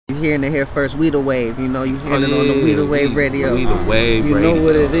hearing it here first. We the Wave, you know, you hearing it on the We the Wave radio. We the Wave you radio. know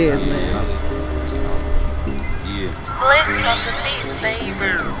what it is, man. Yeah. Bliss on the beat, baby.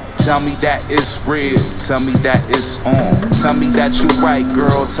 Tell me that it's real. Tell me that it's on. Tell me that you right,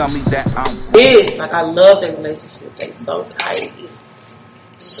 girl. Tell me that I'm. Yes, like I love their relationship. They so tight.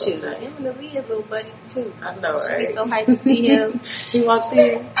 Shoot, him and we is little buddies too. I know, She right? be so hyped to see him. He walks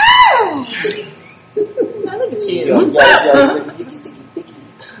in. Now look at you.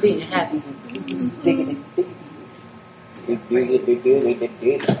 Being happy.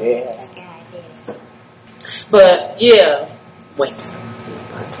 But yeah, wait.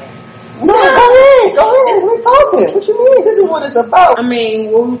 No, go ahead. We're talking. What you mean? This is what it's about. I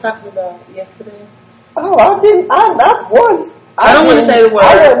mean, what were we talking about yesterday? Oh, I won. I don't want to say the word. I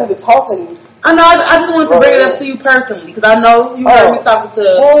wasn't even talking. I know. I just wanted to bring it up to you personally because I know you heard me talking to.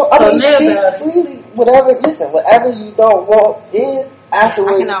 Well, I mean, speak speak freely. Whatever. Listen, whatever you don't want in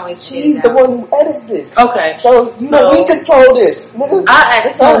afterwards. I can always she's the one who edits this. Okay. So you know we control this, nigga. I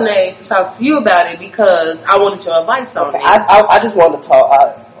asked Monet to talk to you about it because I wanted your advice on it. I just wanted to talk.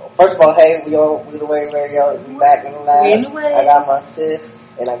 First of all, hey, we the Wave radio. We back in the lab. We in the Wave. I got my sis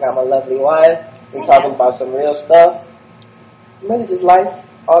and I got my lovely wife. We talking about some real stuff. Maybe just life,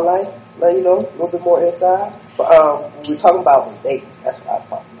 our life. Let you know a little bit more inside. But we're talking about dates. That's what I'm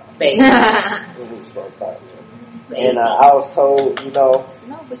talking about. Dates. And I was told, you know.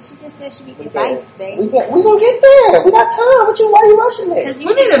 No, but she just said she need advice, babe. We gonna get there. We got time. Why you rushing it?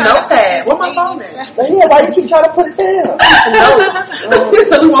 We need a notepad. Where my phone at? Yeah, why you keep trying to put it down? Notes.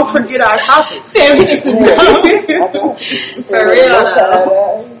 So we won't forget our topics. For real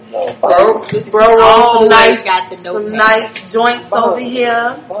though. Bro, some nice, got the some nice joints over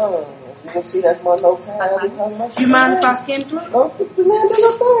here. You can see that's my notepad. You mind if I skim through? No, man, do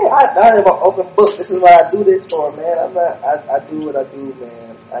your thing. I am an open book. This is what I do this for, man. I do what I do,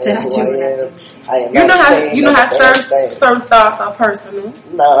 man. I am who I am. I am. You know how certain thoughts are personal.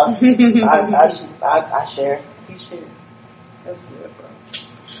 Nah, I share. You share. That's good, bro.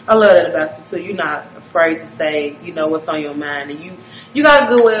 I love that about you too. You're not afraid to say, you know, what's on your mind, and you got a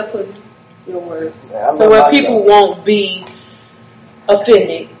good way of putting your words. Yeah, so where people won't be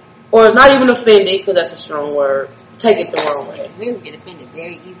offended. Or not even offended, because that's a strong word. Take it the wrong way. Women get offended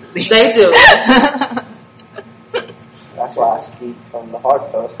very easily. They do. That's why I speak from the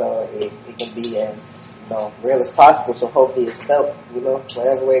heart, though, so it can be as real as possible. So hopefully it's felt,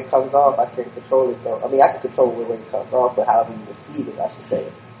 whatever way it comes off, I can control it, though. I mean, I can control the way it comes off, but however you receive it, I should say,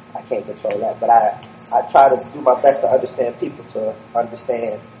 I can't control that. But I try to do my best to understand people, to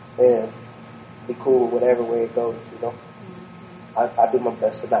understand and be cool whatever way it goes, I do my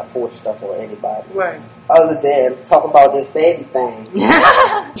best to not force stuff on anybody. Right. Other than talking about this baby thing,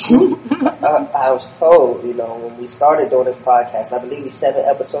 I was told, when we started doing this podcast, I believe it's 7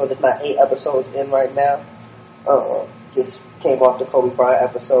 episodes, if not 8 episodes in right now. Just came off the Kobe Bryant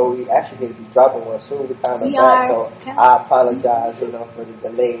episode. We actually need to be dropping one soon. We kind of back, so I apologize, for the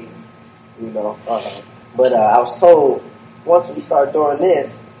delays, But I was told once we start doing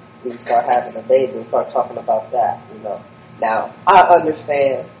this, we start having a baby and start talking about that, Now, I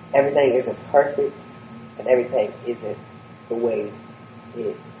understand everything isn't perfect and everything isn't the way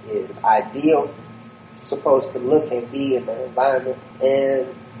it is ideal, supposed to look and be in the environment.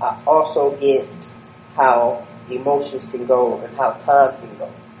 And I also get how emotions can go and how time can go.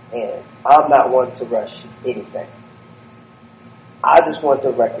 And I'm not one to rush anything. I just want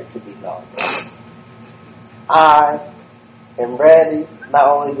the record to be known. I am ready. Not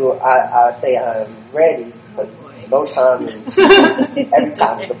only do I say I'm ready, but no time is, every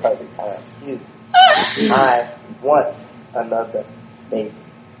time is the perfect time. Excuse me. I want another baby.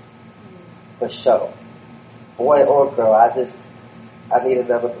 For sure. Boy or girl, I need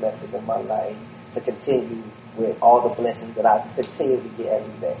another blessing in my life to continue with all the blessings that I continue to get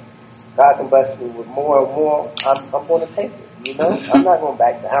every day. God can bless me with more and more. I'm going to take it, I'm not going to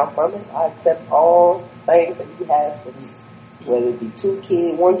back down from it. I accept all things that He has for me. Whether it be 2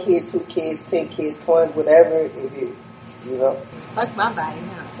 kids, 1 kid, 2 kids, 10 kids, 20, whatever it is, Fuck my body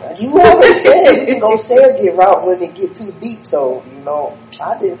now. You always said you can go surrogate route when it get too deep, so,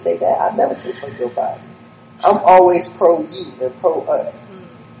 I didn't say that. I never said fuck your body. I'm always pro you and pro us.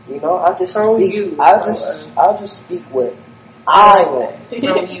 I just pro speak. You, I'll just speak what I want.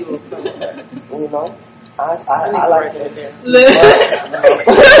 Pro you, pro us. I like that.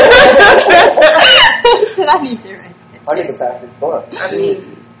 I need to write. I need to pass this book.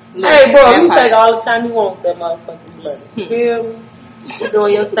 Hey, bro, you take all the time you want with that motherfucking blunt. You feel me? You're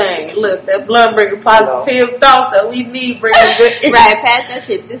doing your thing. Look, that blunt bringing positive thoughts that we need bringing good. Right, pass that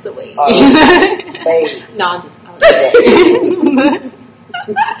shit this away. Babe. No, I'm just.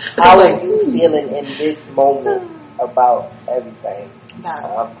 How are you feeling in this moment about everything?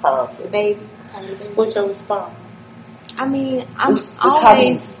 I'm confident. Baby. What's your response? I mean, I'm Just how do you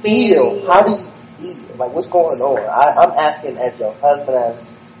always feel? How do you feel? Like, what's going on? I'm asking as your husband,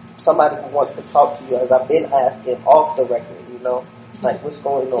 as somebody who wants to talk to you, as I've been asking off the record, you know? Like, what's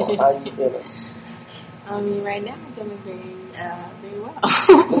going on? How you feeling? I mean, right now I'm feeling very well.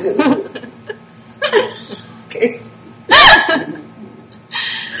 Okay.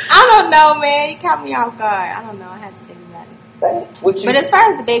 I don't know, man. You caught me off guard. I don't know. I have to think about it. But as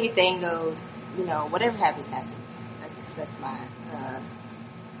far as the baby thing goes, you know, whatever happens, happens. That's my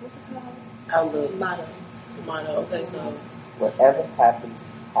what's it called? Outlook. Motto. Okay, so whatever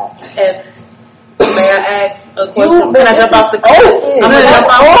happens, happens. May I ask a question? Can I jump off the cliff? I'm gonna jump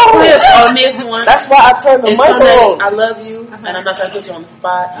off the cliff on this one. That's why I turned the mic on. I love you, and I'm not trying to put you on the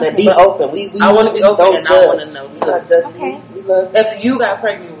spot. Man, be open. We I want to be open, and I want to know too. Okay. We love if you got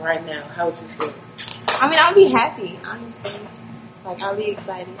pregnant right now, how would you feel? I mean, I'll be happy, honestly. Like, I'll be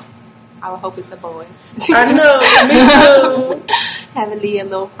excited. I would hope it's a boy. I know, me too. Have a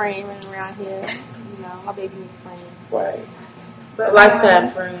little friend running around here. You know, my baby needs friends. Right. But lifetime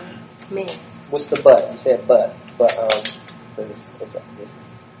friend. Man. What's the but? You said but it's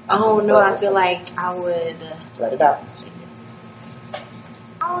I don't know. I feel like I would. Let it out.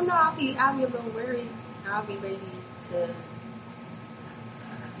 I don't know. I'll be a little worried. I'll be ready to.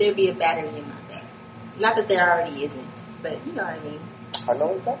 There'll be a battery in my back. Not that there already isn't, but you know what I mean. I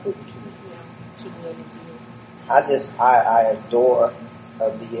know exactly what you mean. You know, keep me in the view. I adore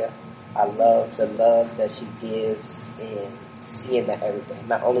Aaliyah. I love the love that she gives and seeing that every day.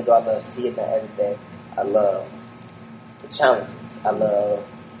 Not only do I love seeing that every day, I love the challenges. I love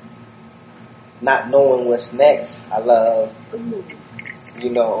not knowing what's next. I love,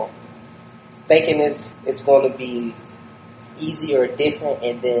 you know, thinking it's going to be easy or different,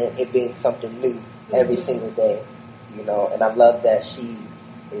 and then it being something new every single day. You know, and I love that she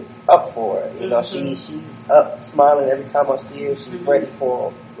is up for it. You know, she's up smiling every time I see her. She's ready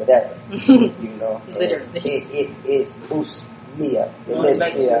for whatever. You know, Literally, it boosts me up. It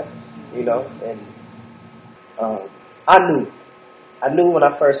lifts me up. You know, and I knew when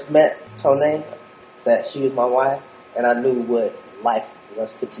I first met Tonay that she was my wife, and I knew what life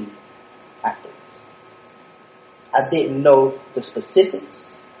was to be after. I didn't know the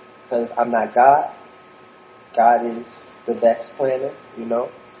specifics because I'm not God. God is the best planner, you know.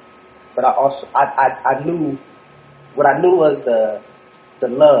 But I knew, what I knew was the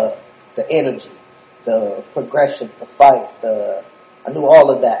love, the energy, the progression, the fight, I knew all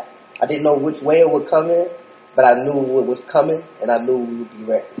of that. I didn't know which way it would come in, but I knew it was coming, and I knew we would be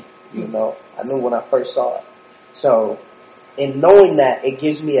ready, you know. I knew when I first saw it. So, in knowing that, it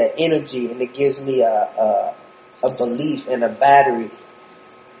gives me an energy, and it gives me a belief and a battery,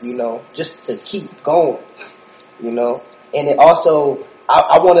 you know, just to keep going. You know, and it also,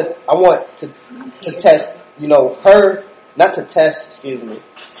 I want to test, you know, her, not to test you,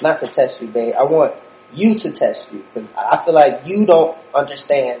 babe. I want you to test you, because I feel like you don't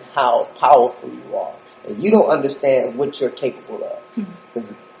understand how powerful you are, and you don't understand what you're capable of.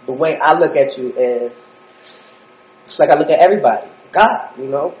 Because the way I look at you is, it's like I look at everybody. God, you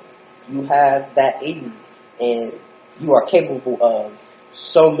know, you have that in you, and you are capable of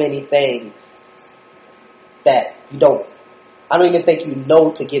so many things that you don't, I don't even think you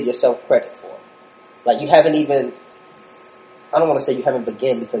know to give yourself credit for. Like, you haven't even, I don't want to say you haven't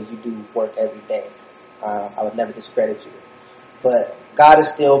begun, because you do work every day. I would never discredit you. But God is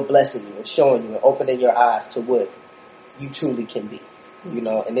still blessing you and showing you and opening your eyes to what you truly can be. You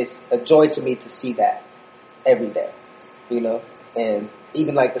know, and it's a joy to me to see that every day. You know, and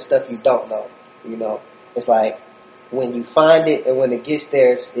even like the stuff you don't know, you know, it's like when you find it and when it gets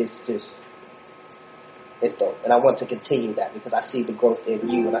there, it's dope. And I want to continue that, because I see the growth in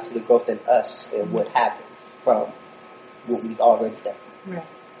you and I see the growth in us and what happens from what we've already done. Right.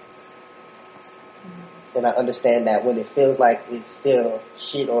 And I understand that when it feels like it's still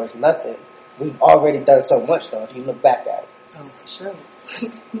shit or it's nothing, we've already done so much, though, if you look back at it. Oh, for sure.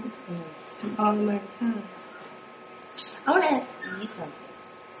 All the time. I want to ask you something.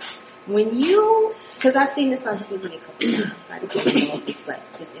 When you, because I've seen this on TV a couple times, so I just don't know if it's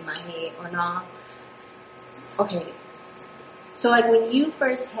like just in my head or not. Okay. So like when you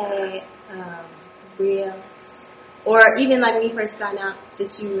first had Bria, or even like when you first found out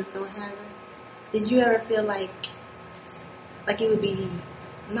that you was going to have her, did you ever feel like it would be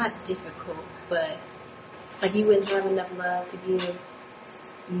not difficult, but like you wouldn't have enough love to give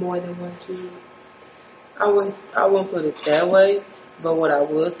more than one kid? I wouldn't put it that way, but what I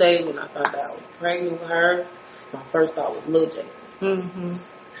will say, when I found out I was pregnant with her, my first thought was Lil Jason.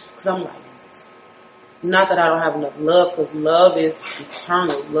 Because I'm like, not that I don't have enough love, because love is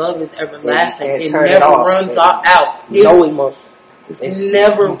eternal. Love is everlasting. Yeah, it never runs out. No emotion. It's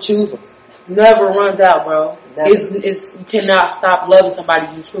never, you choose them. Never runs out, bro. Never. You cannot stop loving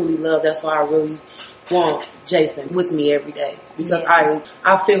somebody you truly love. That's why I really want Jason with me every day. Because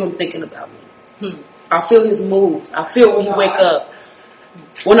I feel him thinking about me. I feel his moves. I feel when he wake up.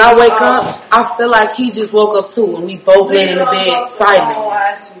 When I wake up, I feel like he just woke up too. When we both lay in the bed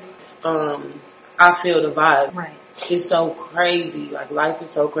silent. I feel the vibe. Right. It's so crazy. Like, life is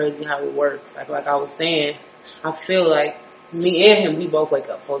so crazy how it works. Like I was saying, I feel like me and him, we both wake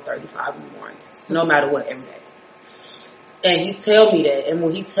up 4:35 in the morning. No matter what, every day. And he tell me that. And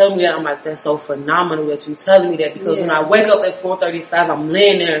when he tell me that, I'm like, that's so phenomenal that you telling me that. Because when I wake up at 4:35, I'm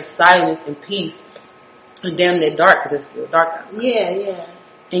laying there in silence and peace. And damn near dark, because it's still dark outside. Yeah.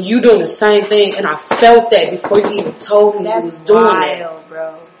 And you doing the same thing. And I felt that before you even told me you was doing that.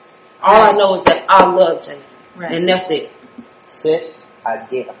 Bro. All I know is that I love Jason. Right. And that's it. Sis, I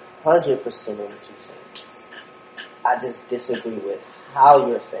get 100% of what you're saying. I just disagree with how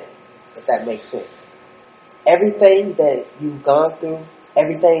you're saying, if that makes sense. Everything that you've gone through,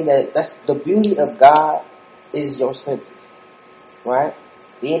 that's the beauty of God is your senses, right?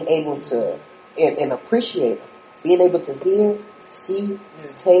 Being able to, and appreciate it. Being able to hear, see,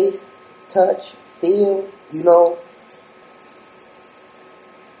 taste, touch, feel,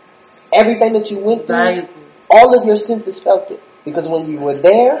 everything that you went through, all of your senses felt it. Because when you were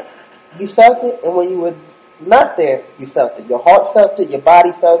there, you felt it, and when you were not there, you felt it. Your heart felt it, your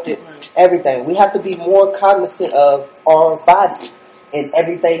body felt it, everything. We have to be more cognizant of our bodies and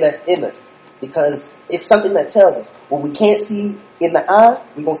everything that's in us. Because it's something that tells us. What we can't see in the eye,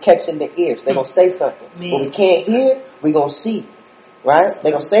 we're going to catch in the ears. They're going to say something. What we can't hear, we're going to see. Right?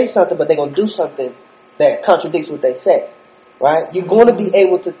 They're going to say something, but they're going to do something that contradicts what they say. Right? You're going to be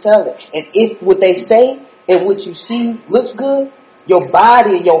able to tell it. And if what they say and what you see looks good, your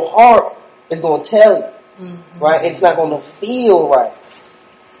body and your heart is going to tell you. Right? It's not going to feel right.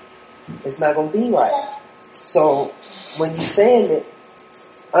 It's not going to be right. So, when you're saying it,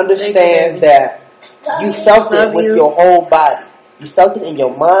 understand that you felt it with your whole body. You felt it in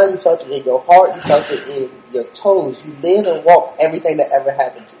your mind, you felt it in your heart, you felt it in your toes. You lived and walked everything that ever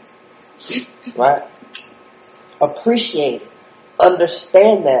happened to you. Right? Appreciate it.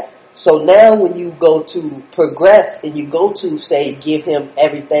 Understand that. So now when you go to progress and you go to, say, give him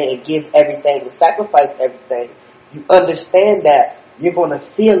everything and give everything and sacrifice everything, you understand that you're going to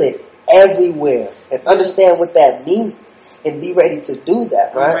feel it everywhere and understand what that means and be ready to do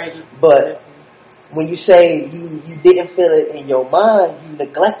that, right? But when you say you didn't feel it in your mind, you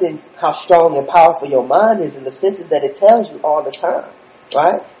neglecting how strong and powerful your mind is and the senses that it tells you all the time,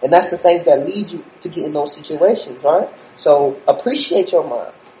 right? And that's the things that lead you to get in those situations, right? So appreciate your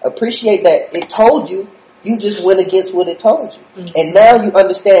mind. Appreciate that it told you, you just went against what it told you. And now you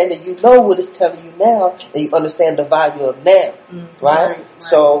understand that you know what it's telling you now, and you understand the value of now, right?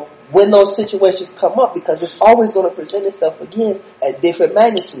 So when those situations come up, because it's always going to present itself again at different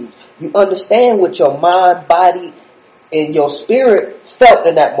magnitudes, you understand what your mind, body, and your spirit felt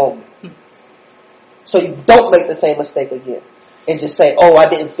in that moment. So you don't make the same mistake again. And just say, oh, I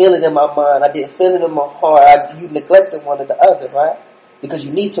didn't feel it in my mind, I didn't feel it in my heart, you neglected one or the other, right? Because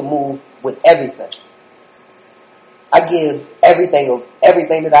you need to move with everything. I give everything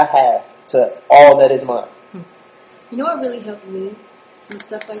that I have to all that is mine. You know what really helped me and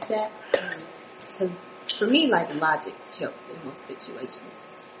stuff like that? Because for me, like, logic helps in most situations.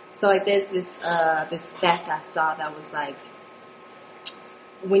 So, like, there's this fact I saw that was like,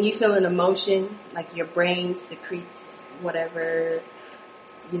 when you feel an emotion, like your brain secretes whatever,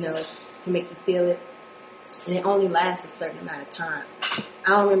 to make you feel it. And it only lasts a certain amount of time. I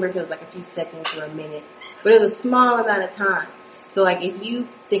don't remember if it was like a few seconds or a minute, but it was a small amount of time. So, like, if you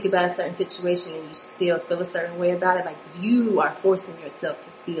think about a certain situation and you still feel a certain way about it, like, you are forcing yourself to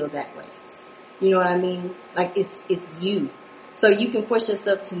feel that way. You know what I mean? Like, it's you. So you can force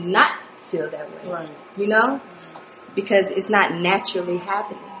yourself to not feel that way. Right. Because it's not naturally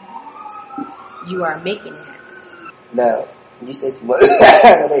happening. You are making it happen. No, you said too much.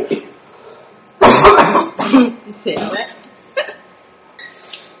 You said what?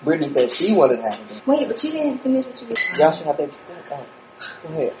 Brittany said she wanted to have it. Wait, but you didn't finish what you were saying. Y'all should have baby together. Go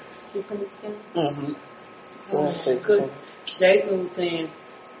ahead. You put it together? Because Jason was saying,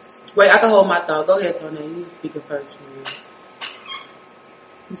 wait, I can hold my thought. Go ahead, Tony. You speaking first for me.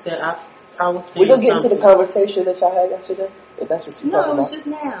 You said I was saying. We're going to get into the conversation that y'all had yesterday? If that's what you're talking about. No, it was just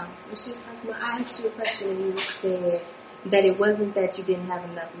now. She was talking about, I asked you a question and you said that it wasn't that you didn't have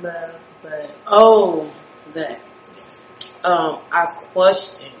enough love, but... Oh, that. I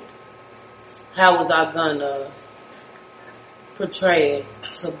questioned how was I gonna portray it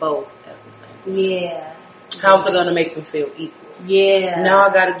to both at the same time. Yeah. How was I gonna make them feel equal? Yeah. Now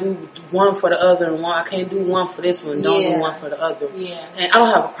I gotta do one for the other and one. I can't do one for this one. Don't Yeah. do one for the other. Yeah. And I don't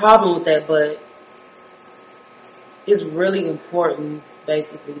have a problem with that, but it's really important,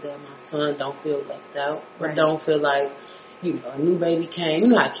 basically, that my son don't feel left out. Right. Or don't feel like, you know, a new baby came. You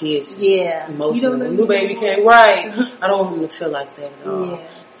know how kids Yeah. emotional. You A don't new know baby anymore. came, right. I don't want him to feel like that at all. Yeah.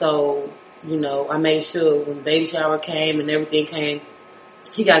 So, you know, I made sure when the baby shower came and everything came,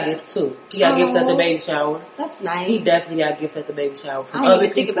 he got gifts too. He got gifts at the baby shower. That's nice. He definitely got gifts at the baby shower from I didn't other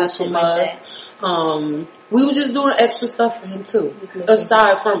even think people, about shit from like us. We was just doing extra stuff for him too, Just making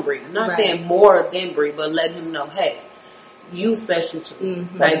aside from Bree. I'm not Right. saying more than Bree, but letting him know, hey, you special too.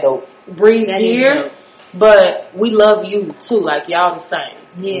 Mhm. That's Like dope. Bree's That is here, dope. but we love you too. Like y'all the same.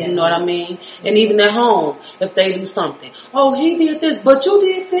 Yeah. You know what I mean? And even at home, if they do something, oh, he did this, but you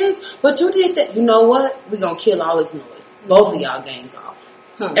did this, but you did that. You know what? We gonna kill all this noise. Both of y'all games off.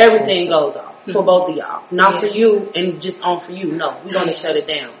 Huh. Everything goes off for both of y'all. Not Yeah. for you and just on for you. No, we're gonna shut it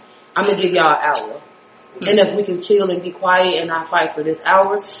down. I'm gonna give y'all an hour. And if we can chill and be quiet and not fight for this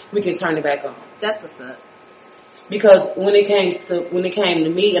hour, we can turn it back on. That's what's up. Because when it came to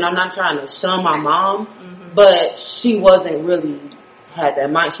me, and I'm not trying to shun my mom, Mm-hmm. but she wasn't really had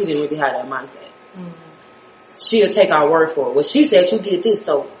that mind. She didn't really have that mindset. Mm-hmm. She'll take our word for it. Well, she said you did this,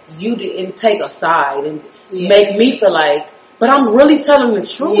 so you didn't take a side and Yeah. make me feel like. But I'm really telling the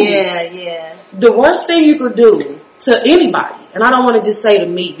truth. Yeah, yeah. The worst thing you could do to anybody, and I don't want to just say to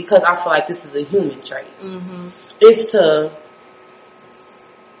me because I feel like this is a human trait, Mm-hmm. is to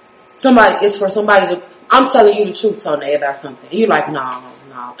somebody. It's for somebody to. I'm telling you the truth, Tony, about something. And you're like, no,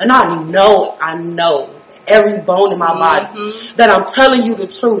 and I know every bone in my body Mm-hmm. that I'm telling you the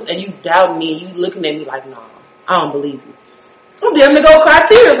truth, and you doubt me, and you looking at me like, no, I don't believe you. I'm damn to go cry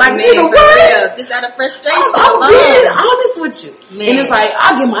tears, like, Man, nigga, for what? real. Just out of frustration. I'm alone. being honest with you. Man. And it's like,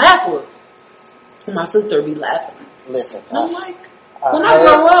 I get my ass whooped. And my sister would be laughing. Listen, And I'm like, when I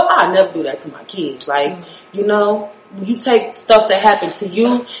grow up, I never do that to my kids. Like, you know, you take stuff that happened to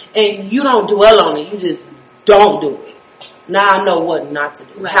you and you don't dwell on it. You just don't do it. Now I know what not to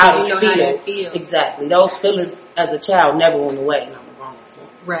do. Right, How you to know feel. how that feels. Exactly. Those feelings as a child never went away, and I'm a grown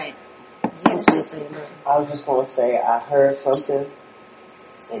one. Right. I was just saying that. I was just going to say I heard something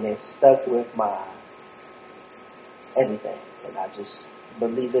and it stuck with my everything. And I just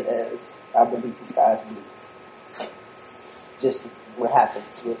believe it as I believe the sky's blue. Just what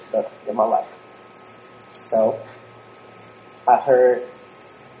happens with stuff in my life. So I heard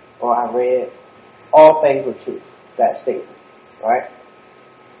or I read all things are true, that statement, right?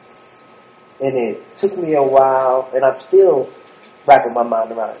 And it took me a while, and I'm still wrapping my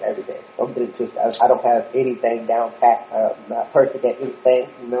mind around it every day. Don't get it twisted. I don't have anything down pat. I'm not perfect at anything,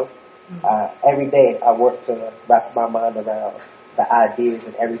 you know. Every day I work to wrap my mind around the ideas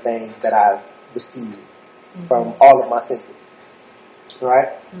and everything that I've received from all of my senses, right?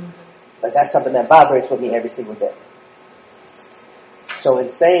 But that's something that vibrates with me every single day. So in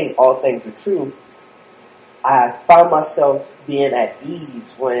saying all things are true, I find myself being at ease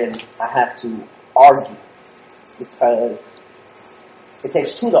when I have to argue, because it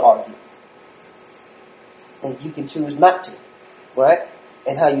takes two to argue. And you can choose not to, right?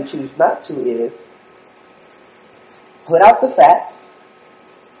 And how you choose not to is put out the facts.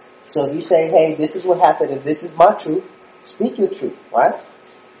 So if you say, hey, this is what happened and this is my truth, speak your truth, right?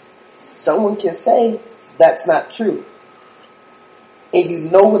 Someone can say that's not true. And you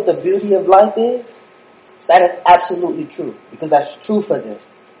know what the beauty of life is? That is absolutely true, because that's true for them.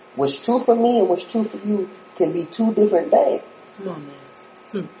 What's true for me and what's true for you can be two different things. Come on,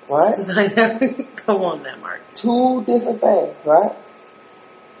 man. Right? Come on, now, Mark. Two different things, right?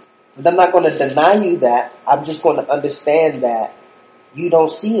 But I'm not going to deny you that. I'm just going to understand that you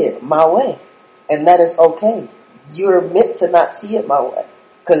don't see it my way. And that is okay. You're meant to not see it my way.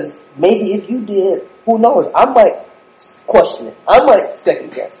 Because maybe if you did, who knows? I might question it. I might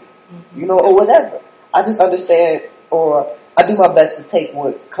second guess it. You know, or whatever. I just understand, or I do my best to take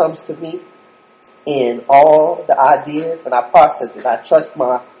what comes to me in all the ideas, and I process it. I trust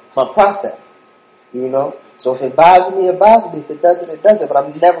my process, you know. So if it bothers me, it bothers me. If it doesn't, it doesn't. But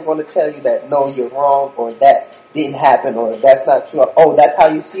I'm never going to tell you that, no, you're wrong, or that didn't happen, or that's not true, or, oh, that's how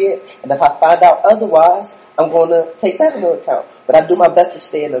you see it. And if I find out otherwise, I'm going to take that into account. But I do my best to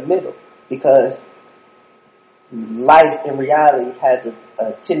stay in the middle, because life in reality has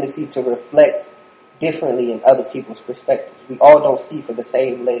a tendency to reflect differently in other people's perspectives. We all don't see from the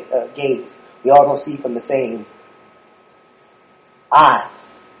same gaze. We all don't see from the same eyes.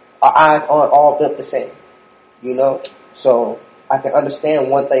 Our eyes aren't all built the same, you know? So I can understand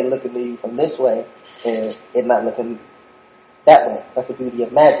one thing looking to you from this way and it not looking that way. That's the beauty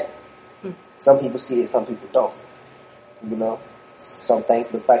of magic. Some people see it, some people don't. You know, some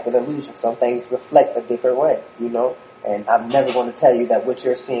things look like an illusion. Some things reflect a different way, you know. And I'm never going to tell you that what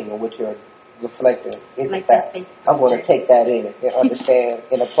you're seeing or what you're reflecting isn't Like that. that I'm going to take that in and understand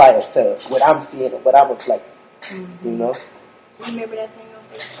and apply it to what I'm seeing and what I'm reflecting, you know. You remember that thing on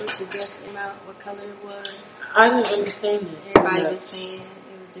Facebook, the dress came out, what color it was? I didn't understand it. Everybody was saying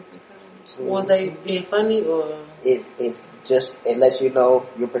it was different colors. Was they being funny or? It's just, it lets you know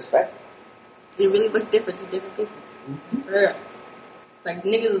your perspective. It really looked different to different people. For real. Like,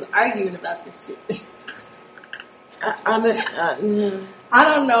 niggas was arguing about this shit. I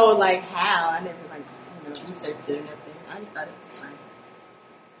don't know, like, how. I never, like, researched it or nothing. I just thought it was funny.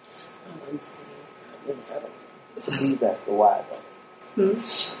 I don't understand. To me, that's the why, though.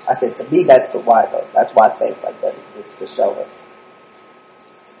 I said, to me, that's the why, though. That's why things like that exist, to show us.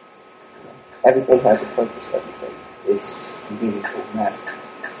 Everything has a purpose. Everything is meaningful, matter.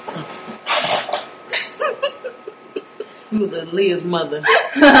 He was Aaliyah's mother.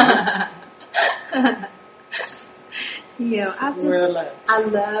 Yeah, Real life. I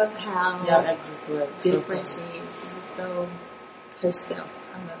love how Y'all act just like different she is. She's just so herself.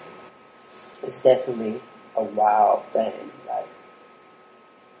 I love it. It's definitely a wild thing. Like,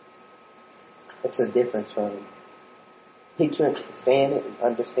 it's a difference from picturing, saying it, and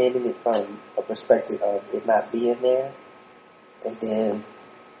understanding it from a perspective of it not being there, and then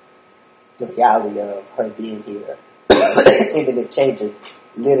the reality of her being here, and then it changes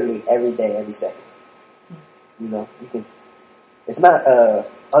literally every day, every second. You know, you can. It's not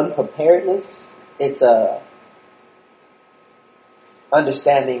unpreparedness. It's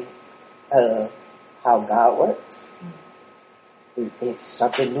understanding how God works. It's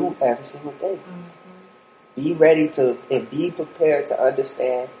something new every single day. Be ready to and be prepared to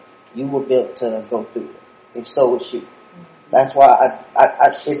understand. You were built to go through it, and so is she. That's why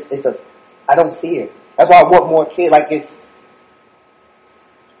I don't fear. That's why I want more kids. Like, it's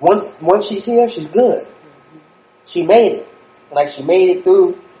once she's here, she's good. She made it. Like, she made it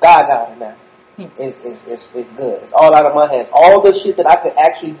through. God got her now. It's good. It's all out of my hands. All the shit that I could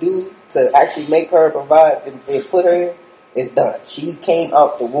actually do to actually make her provide and put her here is done. She came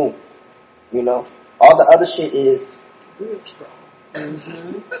out the womb. You know? All the other shit is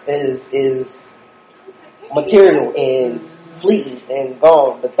is material and fleeting and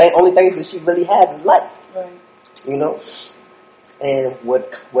gone. The only thing that she really has is life. Right. You know? And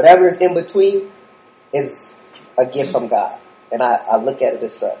whatever is in between is a gift from God. And I look at it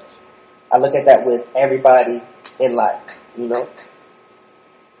as such. I look at that with everybody in life, you know?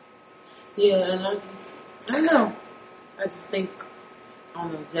 Yeah, and I know. I just think, I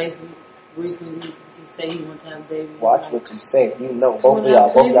don't know, Jason recently just said he wanted to have a baby. Watch like, what you say. You know, both of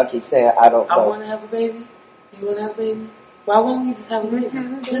y'all keep saying, I don't know. I want to have a baby. You want to have a baby? Why won't we just have a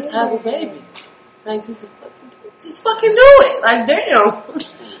baby? Just have a baby. Like, just fucking do it. Like, damn.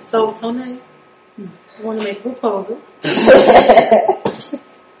 So, Tony, I want to make a proposal.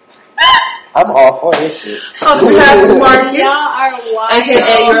 I'm all for this shit. On behalf of Marcus, Y'all are wild.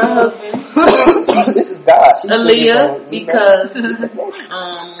 aka your husband, This is God. She's Aaliyah, because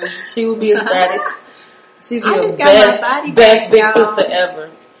she would be ecstatic. She'd be the best big sister ever.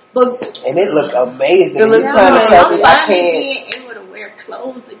 But and it looked amazing. It looked You trying to tell me I can't? being able to wear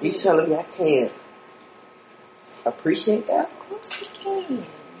clothes again. You telling me I can't appreciate that? Of course you can.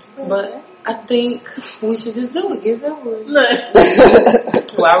 But I think we should just do it. Get it over with.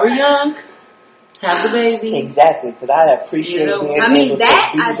 Look. While we're young, have the baby. Exactly, because I appreciate being I mean, able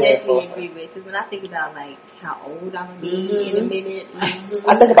that to be I there definitely for her. agree with. Because when I think about, like, how old I'm going to be in a minute.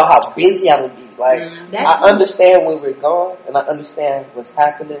 I think about how busy I'm going to be. Like, I understand where we're going, and I understand what's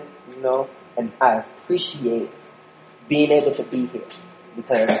happening, you know, and I appreciate being able to be here.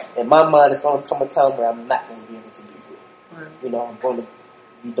 Because in my mind, it's going to come a time where I'm not going to be able to be here. You know, I'm going to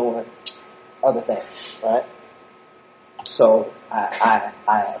be doing other things, right? So I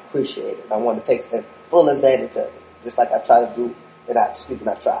appreciate it. I want to take the full advantage of it, just like I try to do. And I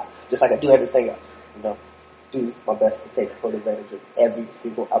try, just like I do everything else. You know, do my best to take full advantage of every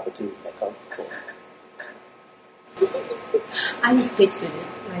single opportunity that comes before me. I just pictured it.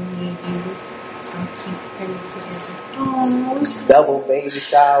 Like, me and you. Pregnant together. Double baby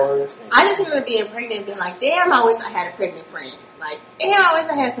showers. I just remember being pregnant and being like, damn, I wish I had a pregnant friend. Like, damn, I wish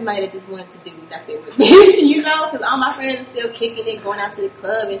I had somebody that just wanted to do nothing with me. You know, because all my friends are still kicking it, going out to the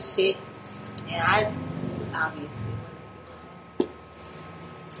club and shit. And I obviously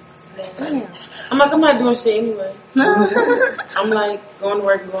Damn. I'm like, I'm not doing shit anyway. I'm like going to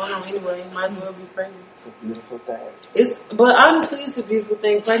work and going home anyway. Might as well be pregnant. It's a beautiful thing. But honestly, it's a beautiful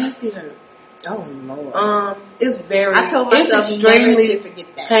thing. Pregnancy hurts. Oh Lord. It's very. I told myself it's extremely never to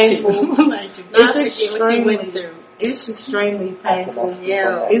forget that. painful. Like, do not It's forget what you went extremely. through. It's extremely After painful. that,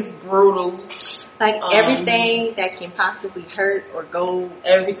 Yeah. It's brutal. Like everything that can possibly hurt or go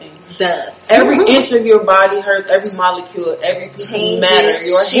Everything. does. Every inch of your body hurts. Every molecule. Every piece of Changes, matter.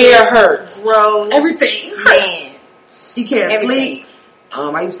 Your shit, hair hurts. grows. Everything. Man. You can't Everything. sleep.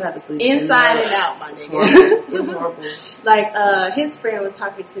 I used to have to sleep Inside and out, my It's nigga. horrible. It's horrible. Like, his friend was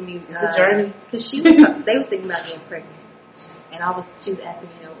talking to me. It's a journey. Because they was thinking about getting pregnant. And she was asking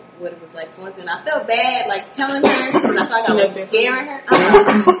me, what it was like for and I felt bad, like, telling her, because I felt like I was scaring her.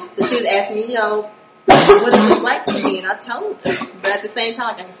 So she was asking me, what it was like to me, and I told her. But at the same time,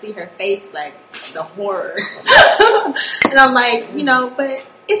 like, I can see her face, like, the horror. And I'm like, but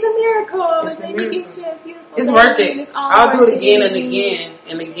it's a miracle. It's a and then miracle. you get your beautiful It's baby, worth and it. it's all I'll do worth it again and again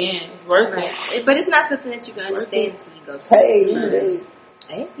and again. It's worth it. Right. But it's not something that you can understand until you go through Hey, it.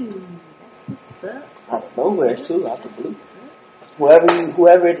 Hey, that's what's up. out of nowhere too, out the blue.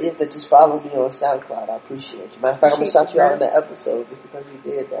 Whoever it is that just followed me on SoundCloud, I appreciate you. Matter of fact, I'm gonna shout you out on the episode just because you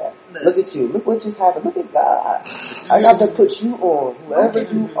did that. Look at you. Look what just happened. Look at God. I got to put you on, whoever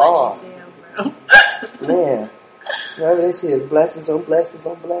you are. Damn, bro. Man, whoever this is, blessings on blessings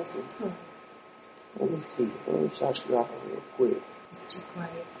on blessings. Let me see. Let me shout you out real quick. It's too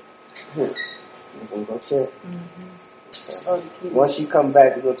quiet. We're gonna go check. Mm-hmm. Once you come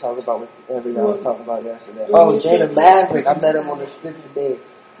back, we're gonna talk about what everything I was talking about yesterday. Oh, Jada Maverick. I met him on the strip today.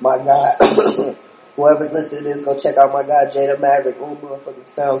 My God. Whoever's listening to this, go check out my guy Jada Maverick on motherfucking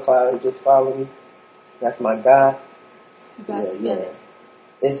SoundCloud. He just followed me. That's my guy. Yeah.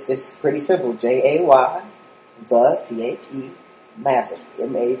 It's pretty simple. Jay, the Maverick. Maverick.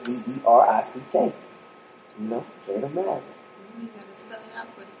 You know, Jada Maverick. You gotta spell it out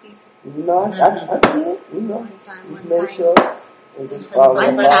for the people. You know, I did. You know, just make sure and just follow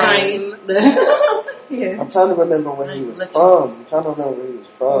him. Yeah. I'm trying to remember where he was from. I'm trying to remember where he was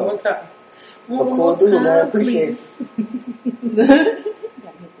from. One time. But cool dude, man. I appreciate you. You gotta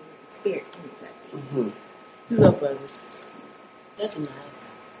hit the spirit. Mm-hmm. He's so pleasant. That's nice.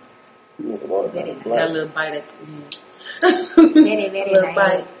 You need to water Very that nice. Got a blood. little bite at Very, very little nice.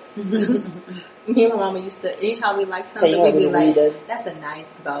 bite. Me and my mama used to, anytime we like Tell you something, how we'd be to like, read it. that's a nice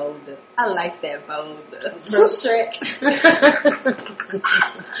boulder. I like that boulder. From Shrek.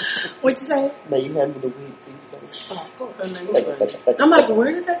 What you say? May you hand me the weed, please, buddy? Oh, of course. I'm like,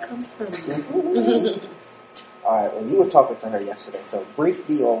 where did that come from? Alright, well, you were talking to her yesterday, so brief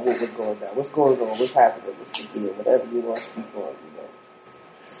me on what was going on. What's going on? What's happening? What's the deal? Whatever you want to speak on, you know.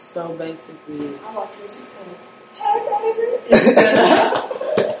 So basically,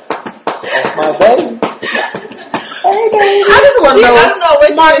 That's my baby. Hey, baby. I just want to know, I don't know what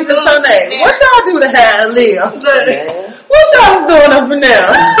she Marcus was and doing Tone, today. what y'all do to have Aaliyah? Man. What y'all was doing up in there?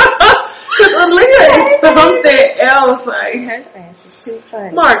 Because Aaliyah is something else. Like, Her ass is too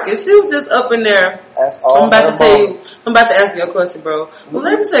funny. Marcus, she was just up in there. That's all I'm about her to tell mama. you. I'm about to ask you a question, bro. Well,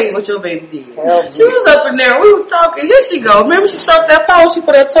 let me tell you what your baby did. Tell me. She was up in there. We was talking. Here she go. Remember, she stroked that pole. She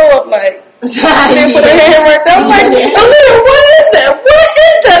put her toe up like. Then put her hand right there. I'm like, Aaliyah, what is that? What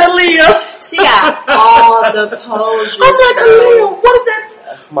is that, Aaliyah? She got all the poses. I'm like, Aaliyah, what is that?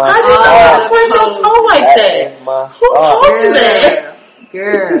 That's my How did star. you spread your toe like That that? is my Who star. taught you that?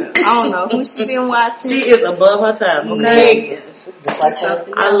 Girl, I don't know who she been watching. She is above her time, okay? Just like her.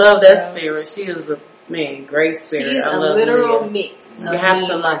 I love that spirit. She is a, great She spirit. is I a love literal Aaliyah. mix. You have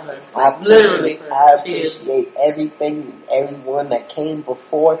to love her. I Literally. She is. appreciate everything, everyone that came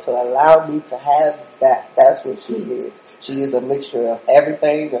before to allow me to have that. That's what she is. She is a mixture of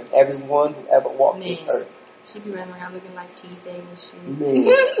everything and everyone who ever walked this Man. earth. She be running around looking like TJ and shit. Man,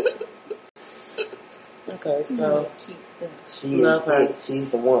 Okay, so Cute stuff. she is Love her. it. She's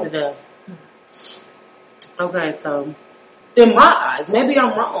the one. to death. Okay, so in my eyes, maybe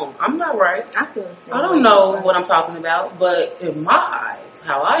I'm wrong. I'm not right. I feel the same I don't know what I'm talking about, but in my eyes,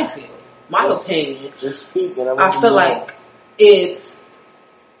 how I feel, my opinion, Just speak and I feel like it's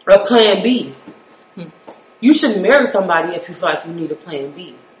a plan B. You shouldn't marry somebody if you feel like you need a plan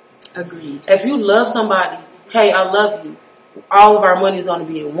B. Agreed. If you love somebody, hey, I love you. All of our money is going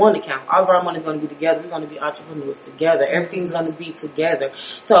to be in one account. All of our money is going to be together. We're going to be entrepreneurs together. Everything's going to be together.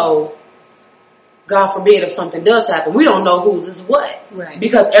 So, God forbid if something does happen, we don't know whose is what. Right.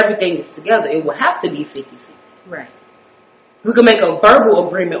 Because everything is together. It will have to be 50-50. Right. We can make a verbal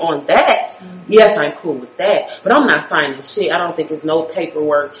agreement on that. Mm-hmm. Yes, I'm cool with that. But I'm not signing shit. I don't think there's no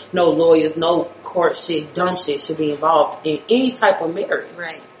paperwork, no lawyers, no court shit, dumb shit should be involved in any type of marriage.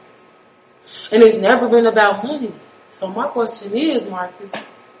 Right. And it's never been about money. So my question is, Marcus,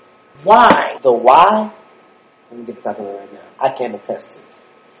 why? The why, let me get to talking right now. I can't attest to it.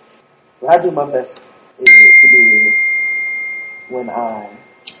 What I do my best to do is when I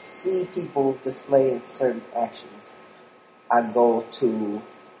see people displaying certain actions, I go to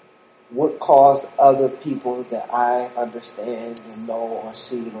what caused other people that I understand and know or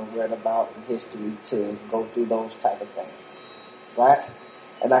seen or read about in history to go through those type of things, right?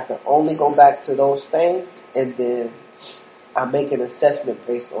 And I can only go back to those things, and then I make an assessment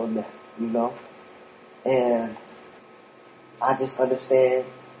based on that, you know? And I just understand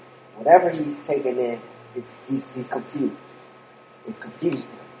whatever he's taking in, he's confused. It's confusing,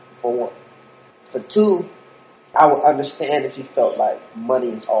 for one. For two, I would understand if he felt like money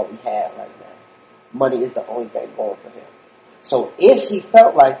is all he had right now. Money is the only thing going for him. So if he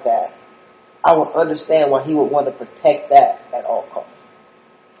felt like that, I would understand why he would want to protect that at all costs.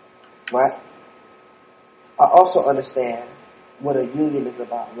 Right? I also understand what a union is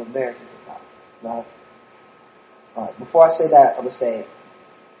about, what marriage is about. Right? Alright, before I say that, I'm going to say,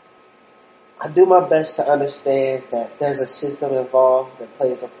 I do my best to understand that there's a system involved that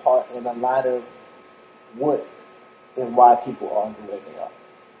plays a part in a lot of what and why people are the way they are.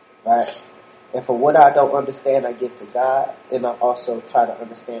 Right? And for what I don't understand, I give to God, and I also try to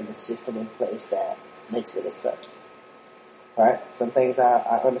understand the system in place that makes it as such. Right? Some things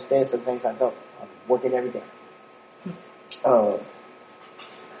I understand, some things I don't. I'm working every day.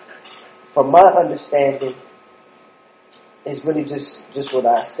 From my understanding, it's really just what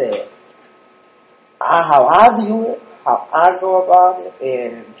I said. How I view it, how I go about it,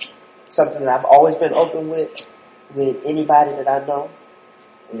 and something that I've always been open with anybody that I know.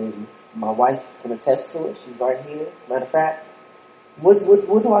 And my wife can attest to it. She's right here. Matter of fact,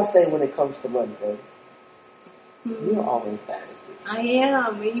 what do I say when it comes to money, baby? You're always bad at this. I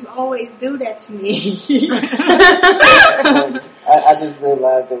am, and you always do that to me. I just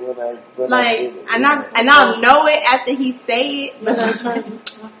realized that when I did it. And I'll know it after he say it. But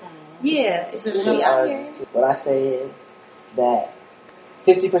yeah, it's just me out here. What I say is that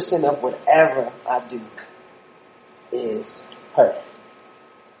 50% of whatever I do is her.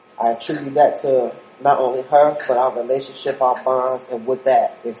 I attribute that to not only her, but our relationship, our bond, and what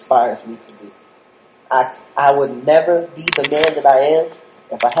that inspires me to do. I would never be the man that I am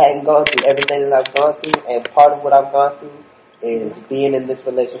if I hadn't gone through everything that I've gone through, and part of what I've gone through is being in this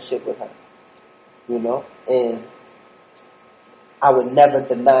relationship with her. You know? And I would never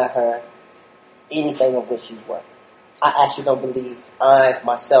deny her anything of what she's worth. I actually don't believe I,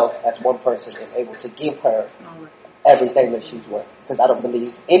 myself, as one person, am able to give her everything that she's worth. Because I don't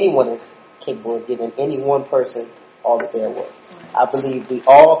believe anyone is capable of giving any one person all that they're worth. I believe we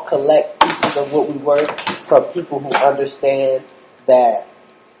all collect pieces of what we worth from people who understand that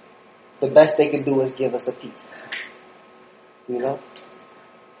the best they can do is give us a piece. You know?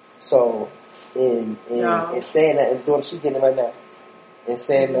 So, in saying that and doing, she's getting it right now. In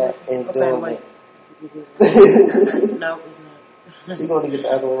saying that and doing it. No, it's not. She's going to get the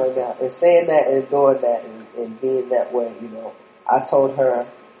other one right now. And saying that and doing that and being that way, you know, I told her,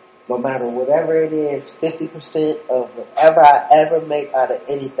 no matter whatever it is, 50% of whatever I ever make out of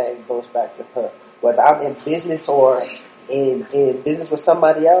anything goes back to her. Whether I'm in business or in business with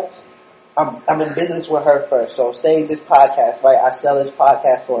somebody else, I'm in business with her first. So say this podcast, right? I sell this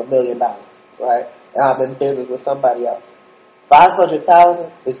podcast for $1 million, right? And I'm in business with somebody else.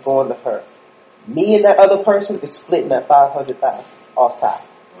 500,000 is going to her. Me and that other person is splitting that 500,000 off top.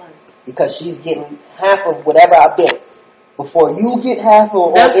 Right. Because she's getting half of whatever I built. Before you get half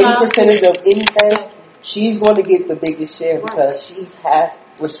or any percentage of anything, she's going to get the biggest share because she's half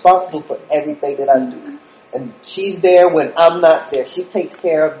responsible for everything that I do. And she's there when I'm not there. She takes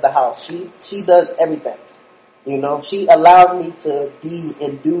care of the house. She does everything. You know, she allows me to be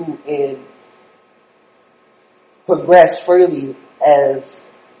and do and progress freely as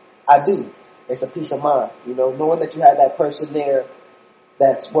I do. It's a peace of mind, you know, knowing that you have that person there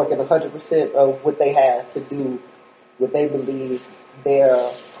that's working 100% of what they have to do what they believe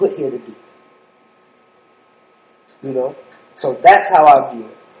they're put here to do. You know? So that's how I view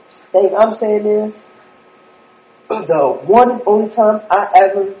it. The thing I'm saying is, the one and only time I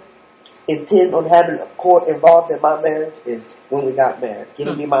ever intend on having a court involved in my marriage is when we got married,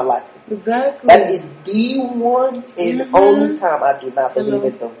 giving me my license. Exactly. That is the one and only time. I do not believe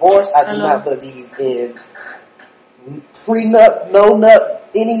in divorce. I do not believe in prenup, no nut,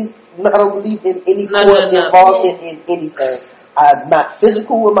 I don't believe in any court involved in anything. I'm not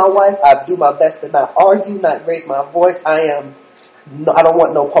physical with my wife. I do my best to not argue, not raise my voice. I don't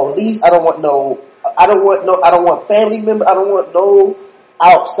want no police. I don't want family members. I don't want no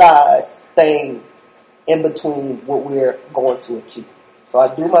outside thing in between what we're going to achieve. So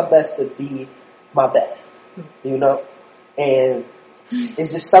I do my best to be my best, you know, and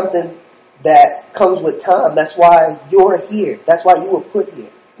it's just something that comes with time. That's why you're here. That's why you were put here,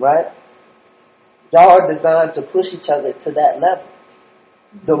 right? Y'all are designed to push each other to that level.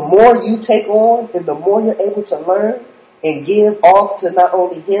 The more you take on and the more you're able to learn and give off to not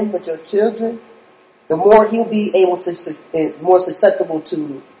only him but your children, the more he'll be able to, more susceptible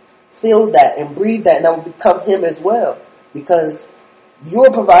to feel that and breathe that, and that will become him as well, because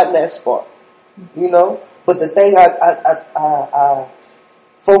you're providing that spark, you know. But the thing I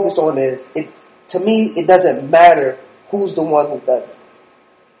focus on is, to me, it doesn't matter who's the one who does it.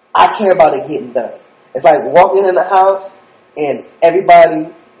 I care about it getting done. It's like walking in the house and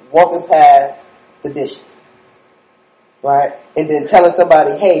everybody walking past the dishes, right? And then telling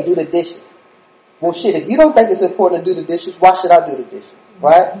somebody, hey, do the dishes. Well, shit, if you don't think it's important to do the dishes, why should I do the dishes,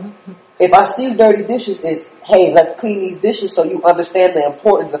 right? If I see dirty dishes, it's, hey, let's clean these dishes so you understand the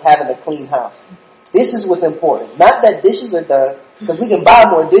importance of having a clean house. This is what's important. Not that dishes are done, because we can buy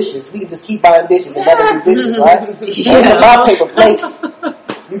more dishes. We can just keep buying dishes and never do dishes, right? We can buy paper plates.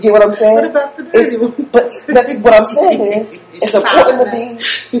 You get what I'm saying? What about the dirty one? But what I'm saying is, it's important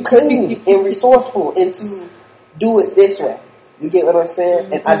to be clean and resourceful and to do it this way. You get what I'm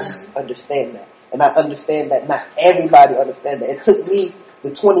saying? And I just understand that. And I understand that not everybody understands that. It took me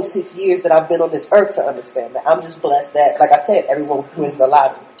the 26 years that I've been on this earth to understand that. I'm just blessed that, like I said, everyone wins the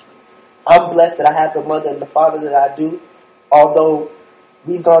lottery. I'm blessed that I have the mother and the father that I do, although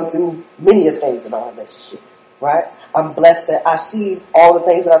we've gone through many of things in our relationship, right? I'm blessed that I've seen all the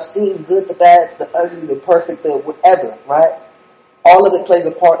things that I've seen, good, the bad, the ugly, the perfect, the whatever, right? All of it plays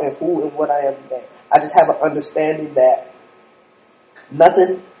a part in who and what I am today. I just have an understanding that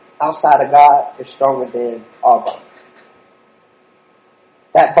nothing outside of God is stronger than our bond.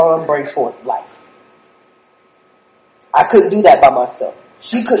 That bond brings forth life. I couldn't do that by myself.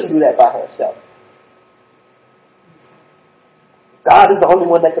 She couldn't do that by herself. God is the only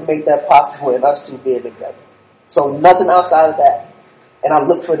one that can make that possible, and us two being together. So nothing outside of that. And I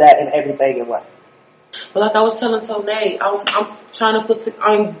look for that in everything in life. But like I was telling Tone, I'm trying to put,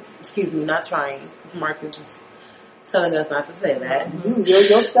 not trying, because Marcus is telling us not to say that. You're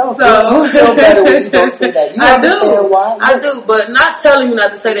yourself. So, you feel better when you don't say that. You understand why? I do, but not telling you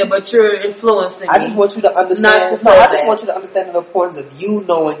not to say that, but you're influencing me. I just want you to understand. I just want you to understand the importance of you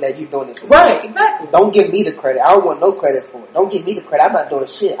knowing that you're doing it. Right, exactly. Don't give me the credit. I don't want no credit for it. Don't give me the credit. I'm not doing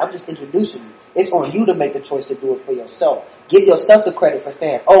shit. I'm just introducing you. It's on you to make the choice to do it for yourself. Give yourself the credit for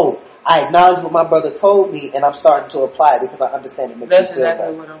saying, oh, I acknowledge what my brother told me, and I'm starting to apply it because I understand it makes me feel better. That's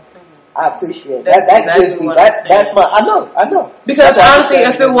exactly what I'm saying. I appreciate that. That gives me, that's my, I know. Because honestly,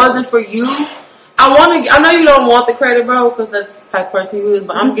 if it wasn't for you, I know you don't want the credit, bro, because that's the type of person you is,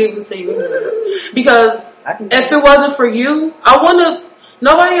 but I'm giving it to you. Because if it wasn't for you,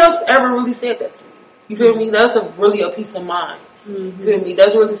 nobody else ever really said that to me. You feel me? That's really a peace of mind. You feel me?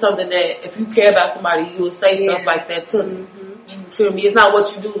 That's really something that if you care about somebody, you will say stuff like that to them. You feel me? It's not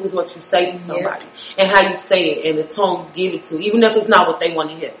what you do, it's what you say to somebody. And how you say it and the tone you give it to, even if it's not what they want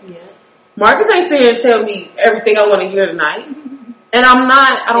to hear. Yeah. Marcus ain't sitting and tell me everything I want to hear tonight. And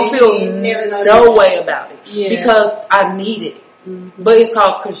I don't feel no way about it. Yeah. Because I need it. But it's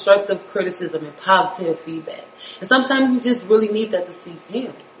called constructive criticism and positive feedback. And sometimes you just really need that to see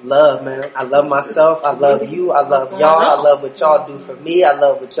him. Love, man. I love myself. I love you. I love y'all. I love what y'all do for me. I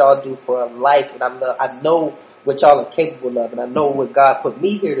love what y'all do for life. And I know what y'all are capable of. And I know what God put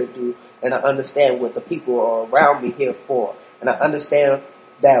me here to do. And I understand what the people are around me here for. And I understand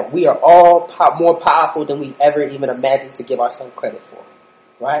that we are all more powerful than we ever even imagined to give ourselves credit for.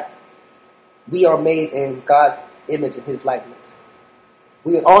 Right? We are made in God's image and His likeness.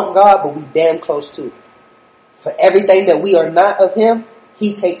 We aren't God, but we damn close to it. For everything that we are not of Him,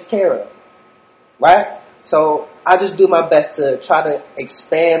 He takes care of. Right? So I just do my best to try to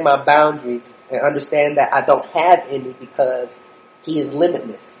expand my boundaries and understand that I don't have any because He is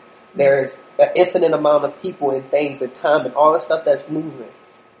limitless. There is an infinite amount of people and things and time and all the stuff that's moving.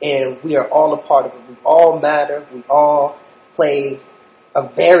 And we are all a part of it. We all matter. We all play a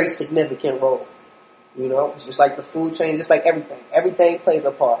very significant role. You know, it's just like the food chain, just like everything. Everything plays a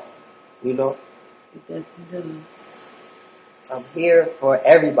part. You know? It definitely does. I'm here for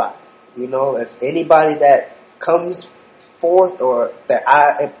everybody. You know, as anybody that comes forth or that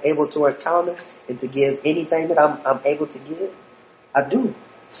I am able to encounter and to give anything that I'm able to give, I do.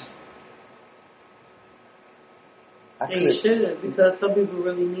 You should, because some people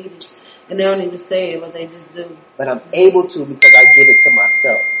really need it. And they don't even say it, but they just do. But I'm able to because I give it to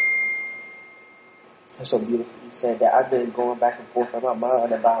myself. That's so beautiful you said that. I've been going back and forth in my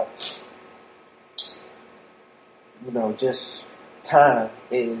mind about just time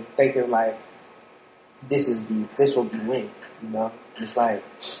and thinking like this will be when, It's like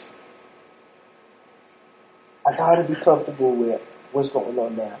I gotta be comfortable with what's going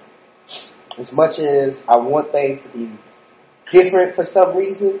on now. As much as I want things to be different for some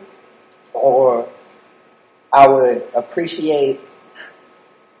reason, or I would appreciate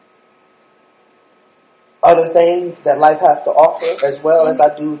other things that life has to offer as well as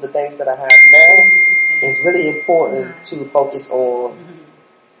I do the things that I have now, it's really important to focus on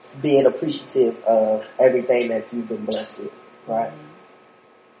being appreciative of everything that you've been blessed with, right?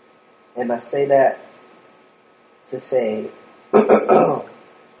 And I say that to say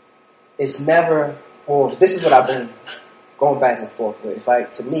it's never, or this is what I've been going back and forth with. It's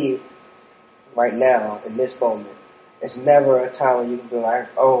like, to me, right now, in this moment, it's never a time when you can be like,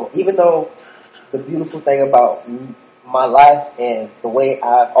 oh, even though the beautiful thing about my life and the way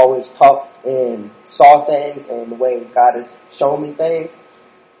I've always talked and saw things and the way God has shown me things,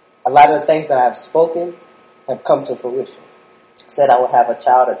 a lot of the things that I've spoken have come to fruition. Said I would have a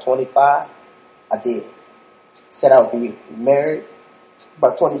child at 25, I did. Said I would be married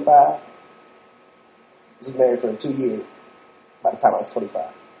by 25. I was married for 2 years by the time I was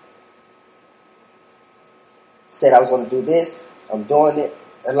 25. Said I was going to do this, I'm doing it.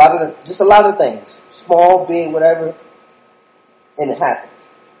 A lot of things, small, big, whatever, and it happens.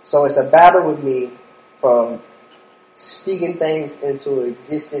 So it's a battle with me from speaking things into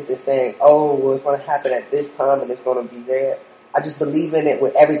existence and saying, oh, well, it's going to happen at this time and it's going to be there. I just believe in it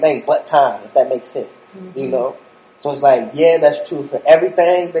with everything but time, if that makes sense, So it's like, yeah, that's true for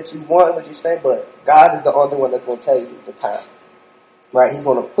everything that you want, what you say, but God is the only one that's going to tell you the time, right? He's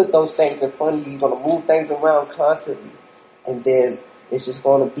going to put those things in front of you. He's going to move things around constantly, and then it's just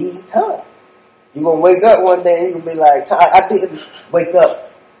going to be time. You're going to wake up one day and you're going to be like, I didn't wake up,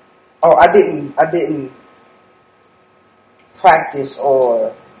 or I didn't practice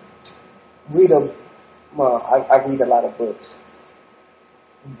or read I read a lot of books,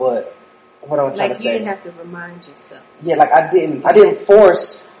 but what I'm trying to say, you didn't have to remind yourself. Yeah, like I didn't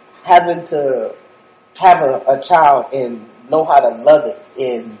force having to have a child and know how to love it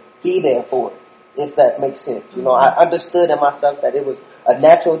and be there for it, if that makes sense. I understood in myself that it was a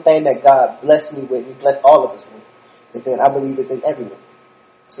natural thing that God blessed me with. He blessed all of us with. And I believe it's in everyone.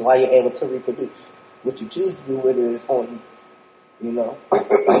 So why you're able to reproduce. What you choose to do with it is on you.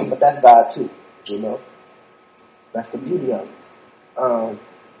 But that's God too, That's the beauty of it.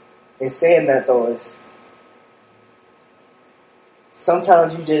 In saying that though, is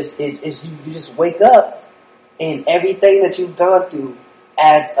sometimes you just wake up and everything that you've gone through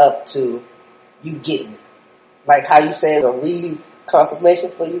adds up to you getting it. Like how you say a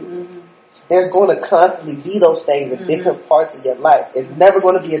confirmation for you. There's going to constantly be those things in different parts of your life. It's never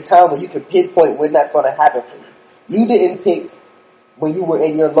going to be a time when you can pinpoint when that's going to happen for you. You didn't pick when you were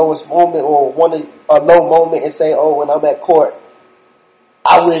in your lowest moment or a low moment and say, oh, when I'm at court,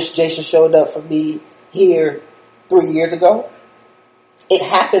 I wish Jason showed up for me here 3 years ago. It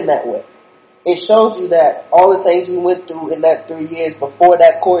happened that way. It showed you that all the things you went through in that 3 years before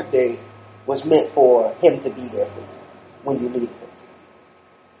that court date was meant for him to be there for you when you needed him to.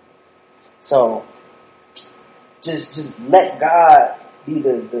 So, just let God be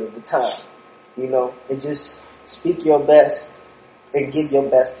the time, and just speak your best and give your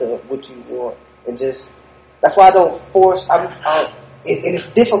best to what you want. And that's why I don't force, and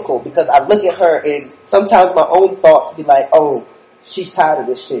it's difficult because I look at her and sometimes my own thoughts be like, oh, she's tired of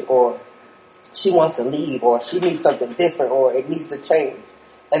this shit, or she wants to leave, or she needs something different, or it needs to change.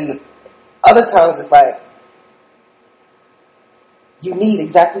 And other times it's like, you need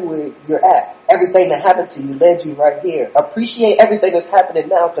exactly where you're at. Everything that happened to you led you right here. Appreciate everything that's happening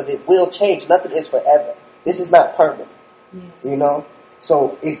now because it will change. Nothing is forever. This is not permanent.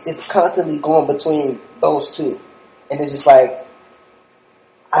 So it's constantly going between those two. And it's just like,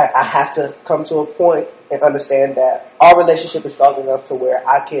 I have to come to a point and understand that our relationship is strong enough to where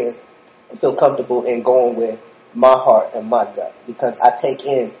I can feel comfortable in going with my heart and my gut because I take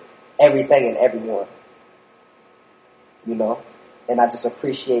in everything and everyone, and I just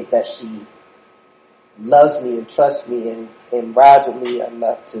appreciate that she loves me and trusts me and rides with me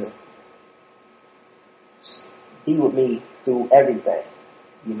enough to be with me through everything,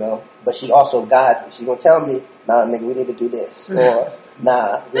 but she also guides me. She's going to tell me, nah, nigga, we need to do this, or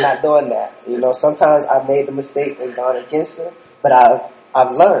nah, we're not doing that. Sometimes I've made the mistake and gone against her, but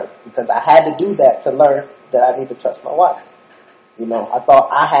I've learned because I had to do that to learn that I need to trust my wife. I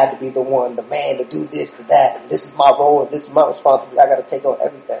thought I had to be the one, the man, to do this, to that, and this is my role, and this is my responsibility. I got to take on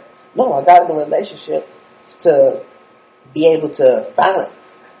everything. No, I got in a relationship to be able to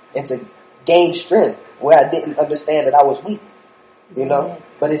balance and to gain strength where I didn't understand that I was weak. You know,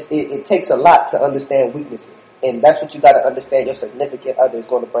 but it takes a lot to understand weaknesses, and that's what you got to understand. Your significant other is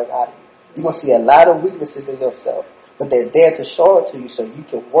going to bring out of you. You're going to see a lot of weaknesses in yourself, but they're there to show it to you so you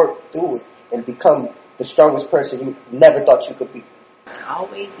can work through it and become the strongest person you never thought you could be.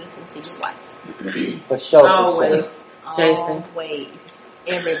 Always listen to your wife. For sure. Always. For sure. Jason. Always.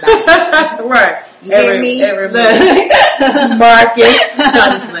 Everybody. Right. You hear me? Every Marcus.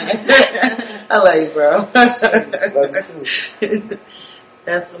 I'm just playing. I love you, bro. Love you too.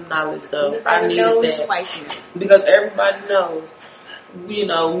 That's some knowledge, though. I Everybody needed knows that. wife. Because everybody knows, you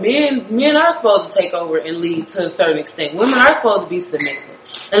know, men are supposed to take over and lead to a certain extent. Women are supposed to be submissive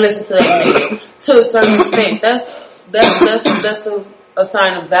and listen to that man to a certain extent. That's a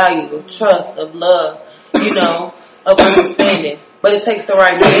sign of value, of trust, of love, you know, of understanding. But it takes the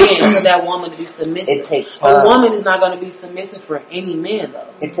right man for that woman to be submissive. It takes time. A woman is not going to be submissive for any man,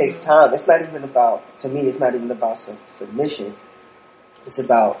 though. It takes time. It's not even about, to me, it's not even about submission. It's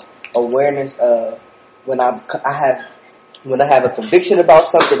about awareness of when I have a conviction about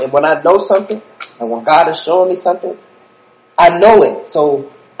something, and when I know something, and when God is showing me something, I know it.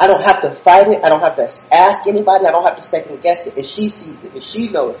 So I don't have to fight it. I don't have to ask anybody. I don't have to second guess it. If she sees it, if she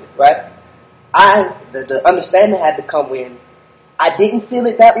knows it, right? The understanding had to come when I didn't feel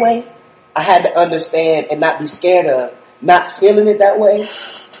it that way. I had to understand and not be scared of not feeling it that way,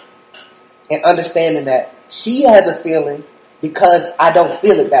 and understanding that she has a feeling because I don't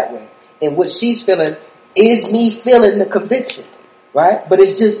feel it that way. And what she's feeling is me feeling the conviction, right? But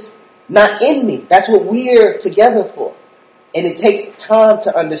it's just not in me. That's what we're together for. And it takes time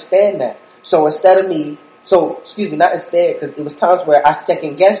to understand that. So not instead, because it was times where I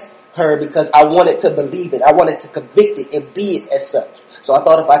second guessed her because I wanted to believe it. I wanted to convict it and be it as such. So I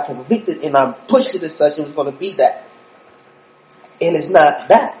thought if I convicted and I pushed it as such, it was going to be that. And it's not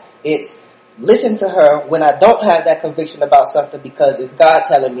that. It's listen to her when I don't have that conviction about something, because it's God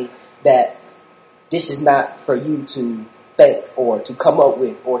telling me that this is not for you to think or to come up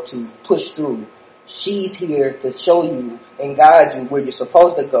with or to push through. She's here to show you and guide you where you're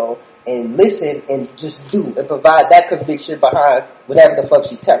supposed to go, and listen and just do and provide that conviction behind whatever the fuck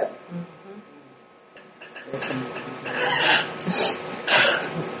she's telling you.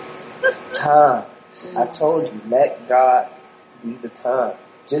 Time. I told you, let God be the time.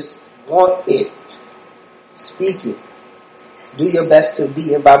 Just want it. Speak it. Do your best to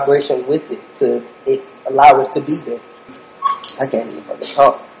be in vibration with it, to allow it to be there. I can't even fucking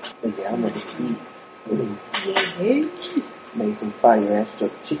talk. But yeah, I'm gonna eat. Made some fire ass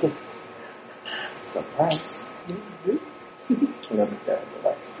jerk chicken. Some rice. Love that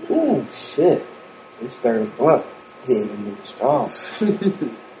rice. Ooh, shit. It's very blunt. Hitting me strong.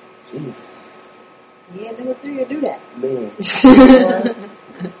 Jesus. Yeah, number 3 will do that. Man.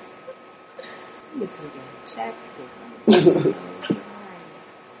 Listen to chapstick.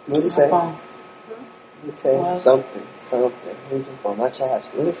 What do you say? Phone. You say something. Looking for my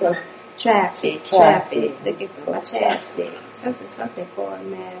chapstick. What is that? Traffic. Looking for my chapstick. Something for a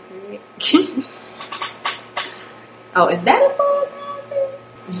maverick. Oh, is that a for a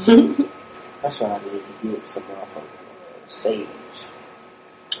maverick? That's what I need to get some off of Sage.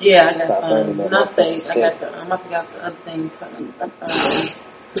 Yeah, I got Stop burning some. that Not motherfucking sage. I forgot the other things.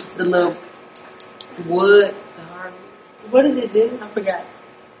 The little wood. The hard. What does it do? I forgot.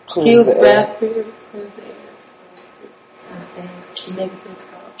 Cleans the air. Spirits. Cleanse the air. Negative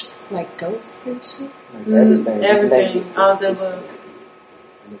thoughts. Like ghosts and shit? Like everything. Everything. All the above.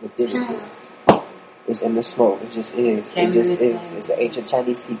 It's in the smoke. It just is. It just is. It's an ancient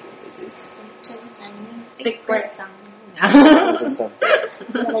Chinese secret. It just. Secret. It's just something.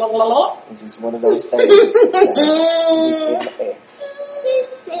 It's just one of those things that's just in the air. She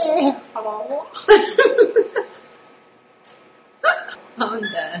said, oh. I'm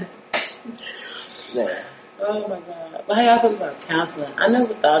done. Yeah. Oh my God. Well, how y'all feel about counseling? I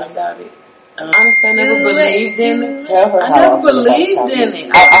never thought about it. Honestly, I never believed in it. Tell her I how never I feel about believed counseling. in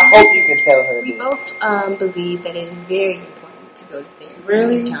it. I hope you can tell her We this. both believe that it is very important to go to therapy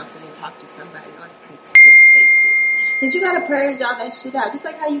Really? and counseling and talk to somebody on a consistent basis. Because you got to purge all that shit out. Just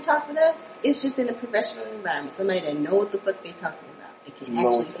like how you talk with us, it's just in a professional environment. Somebody that know what the fuck they talking about. It can You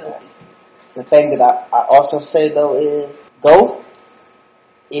know actually what help you. The thing that I also say though is go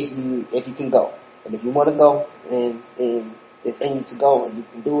if you can go. And if you want to go and it's in you to go and you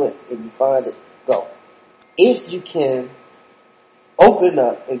can do it and you find it, go. If you can open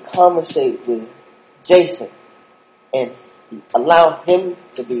up and conversate with Jason and allow him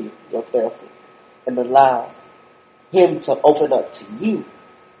to be your therapist and allow him to open up to you,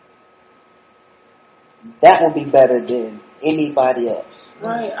 that will be better than anybody else.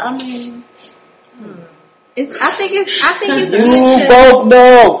 Right. I mean, I think it's You good both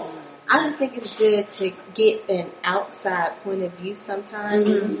know. I just think it's good to get an outside point of view sometimes.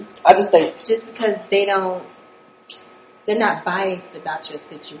 Mm-hmm. I just think Just because they're not biased about your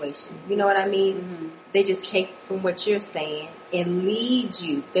situation. You know what I mean? Mm-hmm. They just take from what you're saying and lead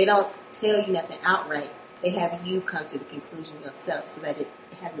you. They don't tell you nothing outright. They have you come to the conclusion yourself so that it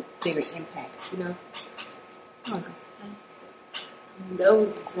has a bigger impact, you know? I don't know. That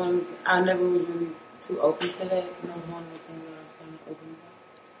was one, I never was really too open to that. That was one of the things that I was kind of open about.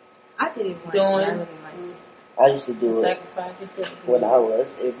 I did it once and I Doing really liked it. I used to do it sacrifice. when I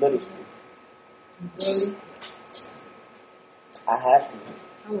was in middle school. Really? I have to.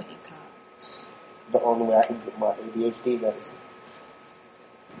 I went in college. The only way I can get my ADHD medicine.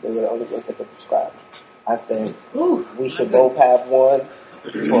 They were the only ones that could prescribe it. I think we should both have one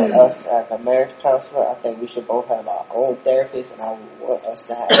for us as a marriage counselor. I think we should both have our own therapist, and I would want us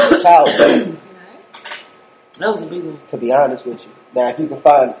to have a child therapist. That was a big one. To be honest with you. Now, if you can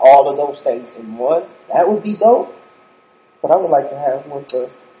find all of those things in one, that would be dope. But I would like to have one for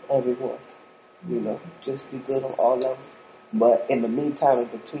everyone. You know, just be good on all of them. But in the meantime, in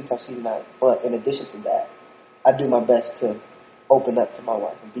between times, but in addition to that, I do my best to open up to my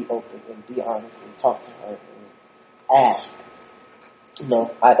wife and be open and be honest and talk to her and ask. You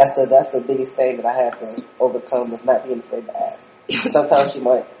know, that's the biggest thing that I had to overcome, is not being afraid to ask. Sometimes she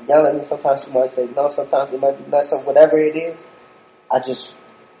might yell at me, sometimes she might say no, sometimes it might be nuts, whatever it is. I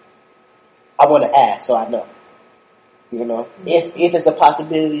want to ask so I know. You know, if it's a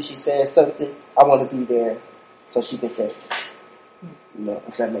possibility she says something, I want to be there so she can say it. You know,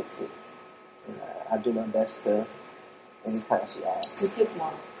 if that makes sense. And I do my best to, anytime she asks. We take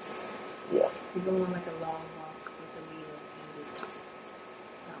walks. Yeah. We go on like a long walk with the leader and just talk.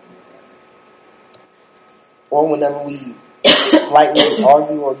 Or whenever we slightly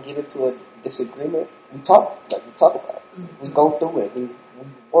argue or get into a disagreement, we talk. Like, we talk about it. Mm-hmm. We go through it. We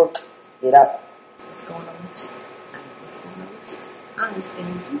work it out. What's going on with you? I know what's going on with you. I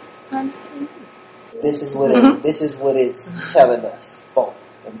understand you. I understand you. This is what it's telling us both,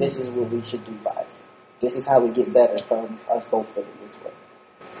 and this is what we should do by it. This is how we get better from us both feeling this way.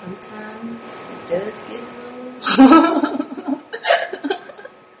 Sometimes it does get a little.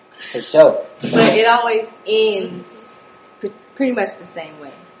 For sure. But it always ends pretty much the same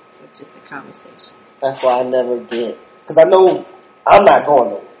way, with just a conversation. That's why I never get, because I know I'm not going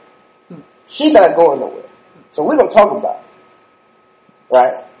nowhere. She's not going nowhere. So we're going to talk about it.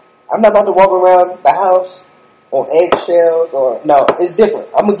 Right? I'm not about to walk around the house on eggshells no, it's different.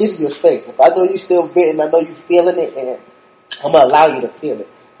 I'm going to give you your space. If I know you still venting, I know you feeling it, and I'm going to allow you to feel it.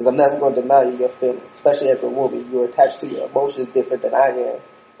 Because I'm never going to deny you your feelings. Especially as a woman, you're attached to your emotions different than I am.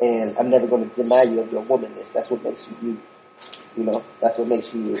 And I'm never going to deny you of your womanness. That's what makes you you. You know, that's what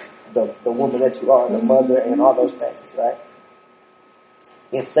makes you the woman that you are, the mother, and all those things, right?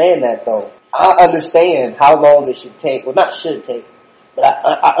 In saying that, though, I understand how long it should take. Well, not should take, but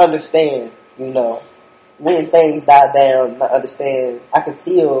I understand, you know, when things die down. I understand. I can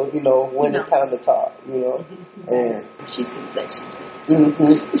feel, you know, when it's time to talk, you know. And She seems like she's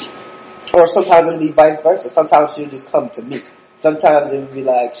or sometimes it'll be vice versa. Sometimes she'll just come to me. Sometimes it'll be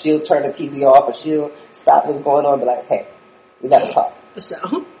like she'll turn the TV off or she'll stop what's going on and be like, hey, we got to talk.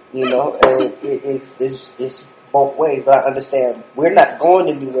 So. You know, and it's both ways, but I understand we're not going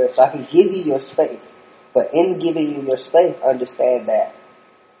anywhere, so I can give you your space. But in giving you your space, understand that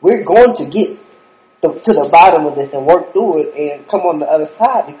we're going to get to the bottom of this and work through it and come on the other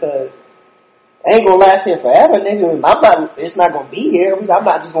side, because it ain't gonna last here forever, nigga. It's not gonna be here. I'm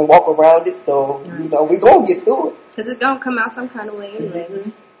not just gonna walk around it. So, you know, we're gonna get through it. Because it's going to come out some kind of way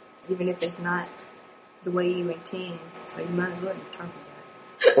anyway, even if it's not the way you intend. So you might as well just talk about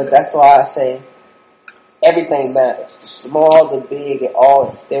it. But that's why I say everything matters. The small, the big,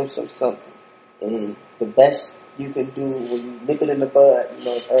 it stems from something. And the best you can do when you nip it in the bud, you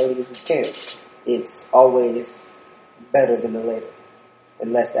know, as early as you can, it's always better than the later.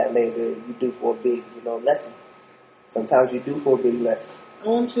 Unless that later you do for a big, you know, lesson. Sometimes you do for a big lesson. I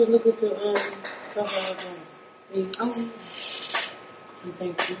want you to look at the stuff I was doing. Oh,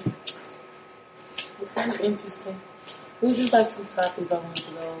 Thank you. It's kind of interesting. It was just like some topics I wanted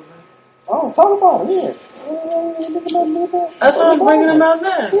to go over. Oh, talk about it, yeah. That's why I'm bringing them out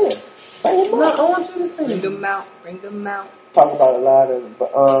now. Yeah, bring them No, out. I want you to see. bring them out. Talk about a lot of,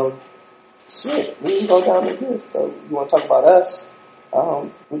 but shit, we can go down to this. So you want to talk about us?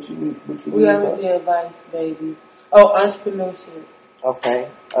 What you We already did advice, baby. Oh, entrepreneurship. Okay.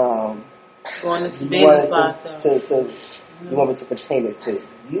 Going into Do you want business it process. you want me to pertain it to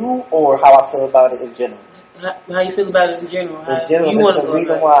you or how I feel about it in general? How you feel about it in general? In general, you want that's to the go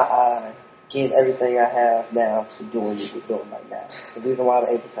reason about why I give everything I have now to doing what we're doing right now. It's the reason why I'm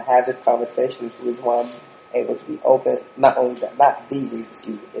able to have this conversation. It's the reason why I'm able to be open. Not only that, not the reason,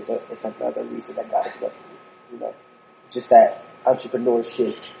 excuse me. It's another reason that God has blessed me. You know, just that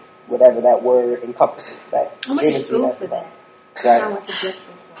entrepreneurship, whatever that word encompasses. That I went to energy school that for that. Right. I went to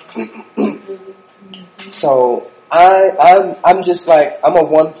Jefferson for that. So I'm just like, I'm a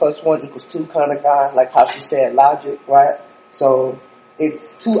 1 + 1 = 2 kind of guy, like how she said logic, right? So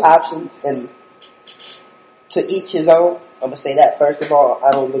it's two options, and to each his own. I'm gonna say that first of all.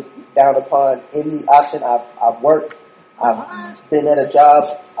 I don't look down upon any option. I've worked. I've been at a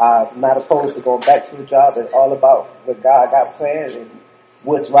job. I'm not opposed to going back to a job. It's all about what God got planned and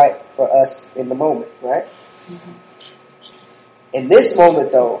what's right for us in the moment, right? Mm-hmm. In this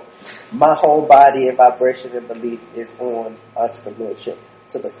moment, though, my whole body and vibration and belief is on entrepreneurship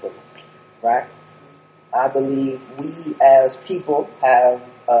to the fullest, right? I believe we as people have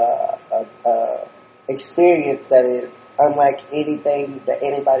a experience that is unlike anything that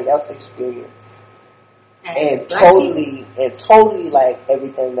anybody else experienced, and totally like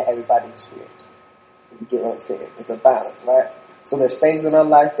everything that everybody experienced. You get what I'm saying? It's a balance, right? So there's things in our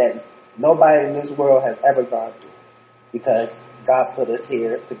life that nobody in this world has ever gone through, because God put us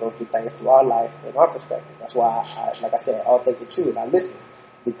here to go through things through our life and our perspective. That's why, like I said, all things are true, and I listen,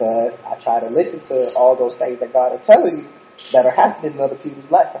 because I try to listen to all those things that God are telling you that are happening in other people's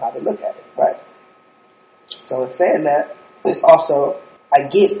life and how they look at it, right? So in saying that, it's also, I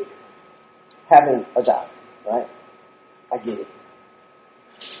get it, having a job, right? I get it.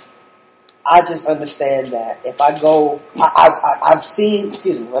 I just understand that if I go, I've seen,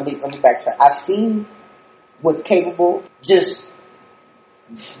 excuse me, let me backtrack. I've seen what's capable, just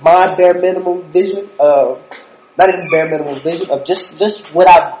my bare minimum vision of, not even bare minimum vision of just what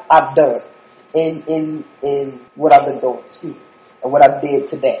I've done in what I've been doing, excuse me, and what I did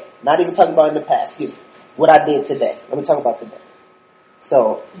today. Not even talking about in the past, excuse me. What I did today. Let me talk about today.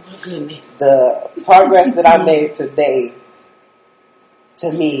 So, the progress that I made today,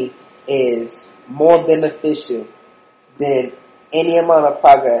 to me, is more beneficial than any amount of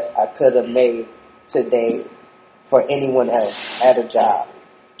progress I could have made today for anyone else at a job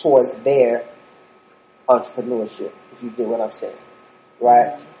towards their entrepreneurship, if you get what I'm saying,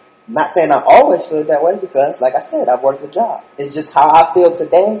 right? I'm not saying I always feel that way, because, like I said, I've worked a job. It's just how I feel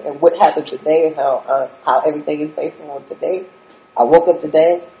today and what happened today and how everything is based on today. I woke up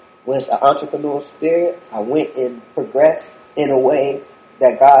today with an entrepreneurial spirit. I went and progressed in a way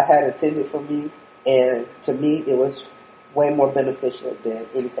that God had intended for me, and to me, it was way more beneficial than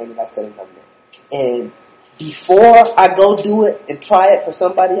anything that I could have done there. And before I go do it and try it for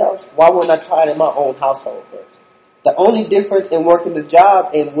somebody else, why wouldn't I try it in my own household first? The only difference in working the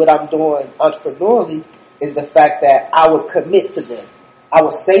job and what I'm doing entrepreneurially is the fact that I would commit to them. I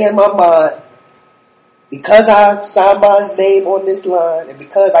would say in my mind, because I signed my name on this line, and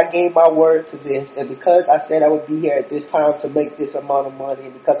because I gave my word to this, and because I said I would be here at this time to make this amount of money,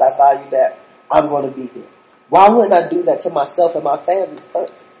 and because I value that, I'm going to be here. Why wouldn't I do that to myself and my family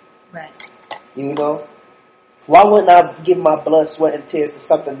first? Right. You know? Why wouldn't I give my blood, sweat, and tears to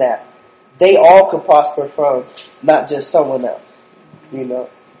something that they all could prosper from, not just someone else? You know?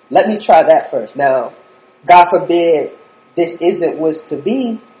 Let me try that first. Now, God forbid this isn't what's to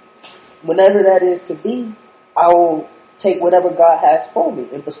be. Whenever that is to be, I will take whatever God has for me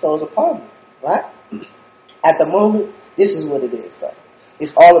and bestows upon me, right? At the moment, this is what it is, though.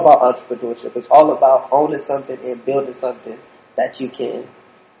 It's all about entrepreneurship. It's all about owning something and building something that you can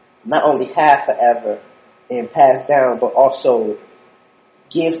not only have forever and pass down, but also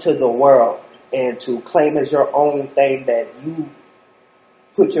give to the world and to claim as your own thing that you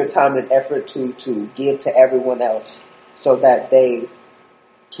put your time and effort to give to everyone else, so that they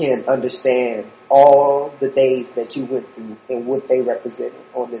can understand all the days that you went through and what they represented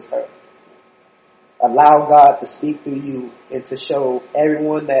on this earth. Allow God to speak through you and to show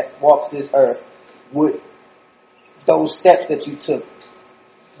everyone that walks this earth what those steps that you took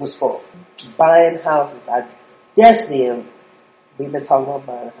was for. Buying houses, I definitely am. We've been talking about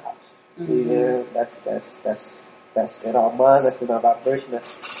buying a house. Mm-hmm. That's in our mind. That's in our vibration.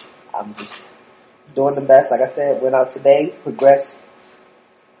 I'm just doing the best. Like I said, went out today, progressed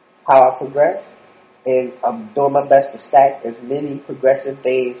how I progress, and I'm doing my best to stack as many progressive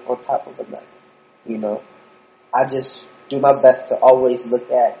days on top of another. You know, I just do my best to always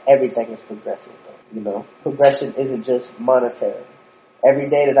look at everything as progressive. You know, progression isn't just monetary. Every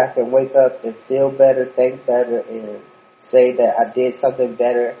day that I can wake up and feel better, think better, and say that I did something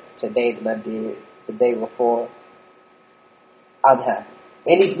better today than I did the day before, I'm happy.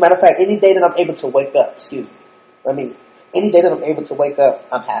 Matter of fact, any day that I'm able to wake up, any day that I'm able to wake up,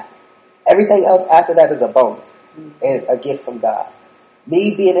 I'm happy. Everything else after that is a bonus and a gift from God.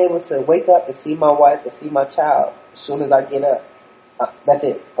 Me being able to wake up and see my wife and see my child as soon as I get up, that's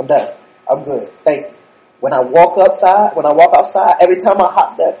it. I'm done. I'm good. Thank you. When I walk outside, every time I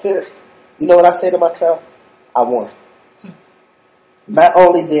hop that fence, you know what I say to myself? I won. Not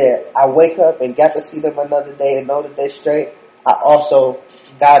only did I wake up and got to see them another day and know that they're straight, I also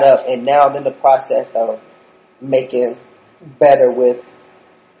got up and now I'm in the process of making better with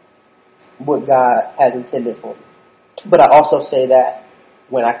what God has intended for me. But I also say that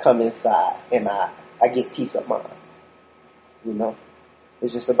when I come inside and I get peace of mind. You know?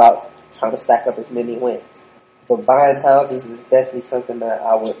 It's just about trying to stack up as many wins. But buying houses is definitely something that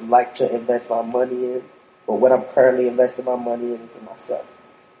I would like to invest my money in. But what I'm currently investing my money in is in myself.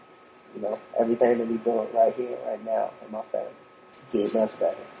 You know, everything that we're doing right here, right now, in my family. Getting us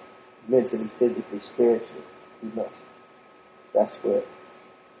better. Mentally, physically, spiritually. You know, that's what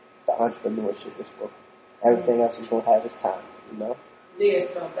the entrepreneurship is for. Everything else is going to have its time, you know? Yeah,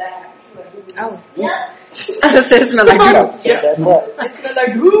 so that. Oh. Yeah. It smells like Take that butt. It smell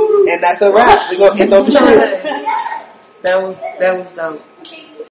like woo. And that's a wrap. We're going to end on the street. That was dope.